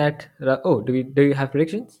yeah, I think that. Oh, do you have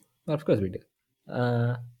predictions? Well, of course we do.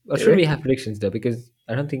 Or Do should we? we have predictions though? Because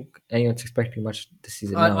I don't think anyone's expecting much this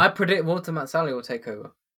season I now. predict Walter Mazzali will take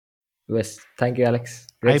over. Yes, thank you, Alex.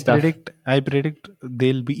 I Great stuff. predict I predict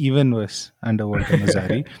they'll be even worse under Walter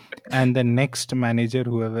Mazzari. And the next manager,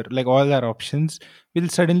 whoever, like all our options, will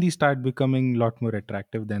suddenly start becoming a lot more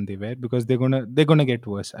attractive than they were, because they're gonna get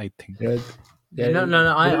worse, I think. Yeah, yeah. No. This is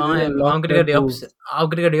a I'm gonna go long-term the move. opposite. I'm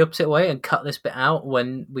gonna go the opposite way and cut this bit out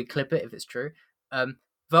when we clip it if it's true.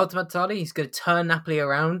 Walter Mazzarri, he's gonna turn Napoli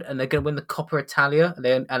around and they're gonna win the Coppa Italia. Are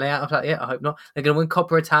they out of that yet? I hope not. They're gonna win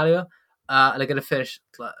Coppa Italia. And they're gonna finish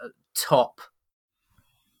top.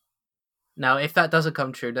 Now, if that doesn't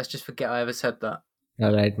come true, let's just forget I ever said that.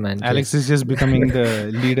 All right, man. Alex is Just just becoming the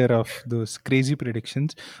leader of those crazy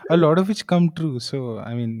predictions, a lot of which come true. So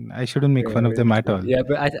I mean, I shouldn't make yeah, fun of them at all. yeah,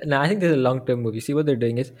 but I think there's a long term move. You see what they're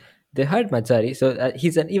doing is they hired Mazzari, so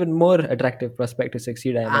he's an even more attractive prospect to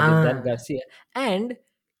succeed, I imagine, than Ah, Garcia. And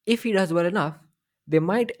if he does well enough, they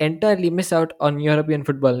might entirely miss out on European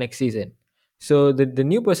football next season. So the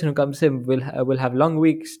new person who comes in will have long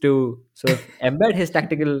weeks to sort of embed his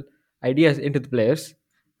tactical ideas into the players,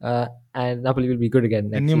 and Napoli will be good again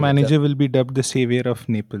The next new season. So manager will be dubbed the savior of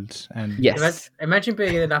Naples, and yes, imagine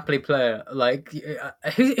being a Napoli player. Like,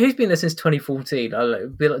 who's been there since 2014?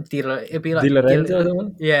 It'd be Di like Lorenzo or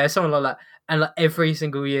someone. yeah, someone like that. And like every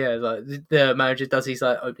single year, like the manager does his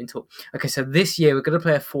like opening talk. Okay, so this year we're gonna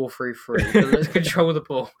play a 4-3-3. Let's control the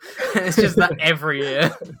ball. it's just that every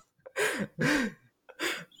year, all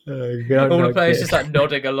the Groundhog players Day. just like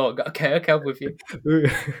nodding along. Okay, I'm with you.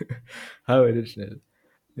 How original.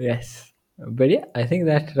 Yes. But yeah, I think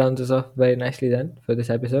that rounds us off very nicely then for this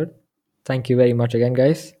episode. Thank you very much again,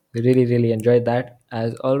 guys. We really, really enjoyed that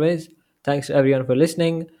as always. Thanks to everyone for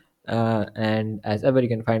listening. And as ever, you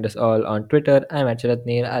can find us all on Twitter. I'm at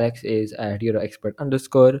Charatnir. Alex is at EuroExpert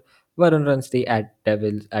underscore. Varun runs the at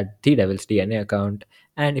the Devils DNA account.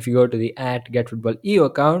 And if you go to the at GetFootballEU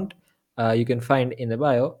account, you can find in the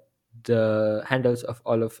bio the handles of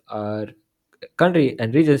all of our country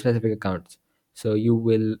and region specific accounts. So you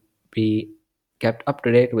will be kept up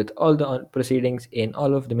to date with all the proceedings in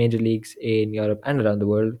all of the major leagues in Europe and around the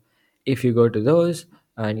world. If you go to those,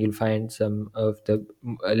 and you'll find some of the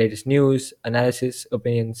latest news, analysis,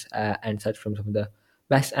 opinions, and such from some of the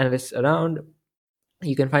best analysts around.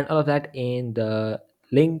 You can find all of that in the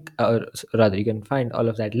link, or rather, you can find all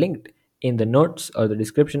of that linked in the notes or the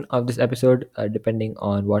description of this episode, depending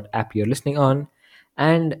on what app you're listening on.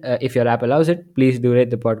 And if your app allows it, please do rate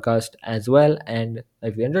the podcast as well. And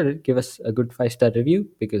if you enjoyed it, give us a good 5-star review,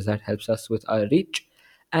 because that helps us with our reach.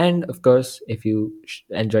 And of course, if you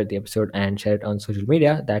enjoyed the episode and share it on social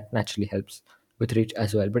media, that naturally helps with reach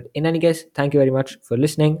as well. But in any case, thank you very much for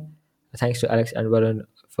listening. Thanks to Alex and Varun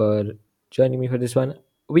for joining me for this one.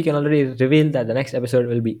 We can already reveal that the next episode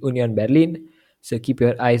will be Union Berlin, so keep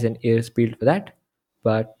your eyes and ears peeled for that.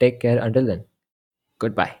 But take care until then.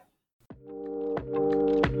 Goodbye.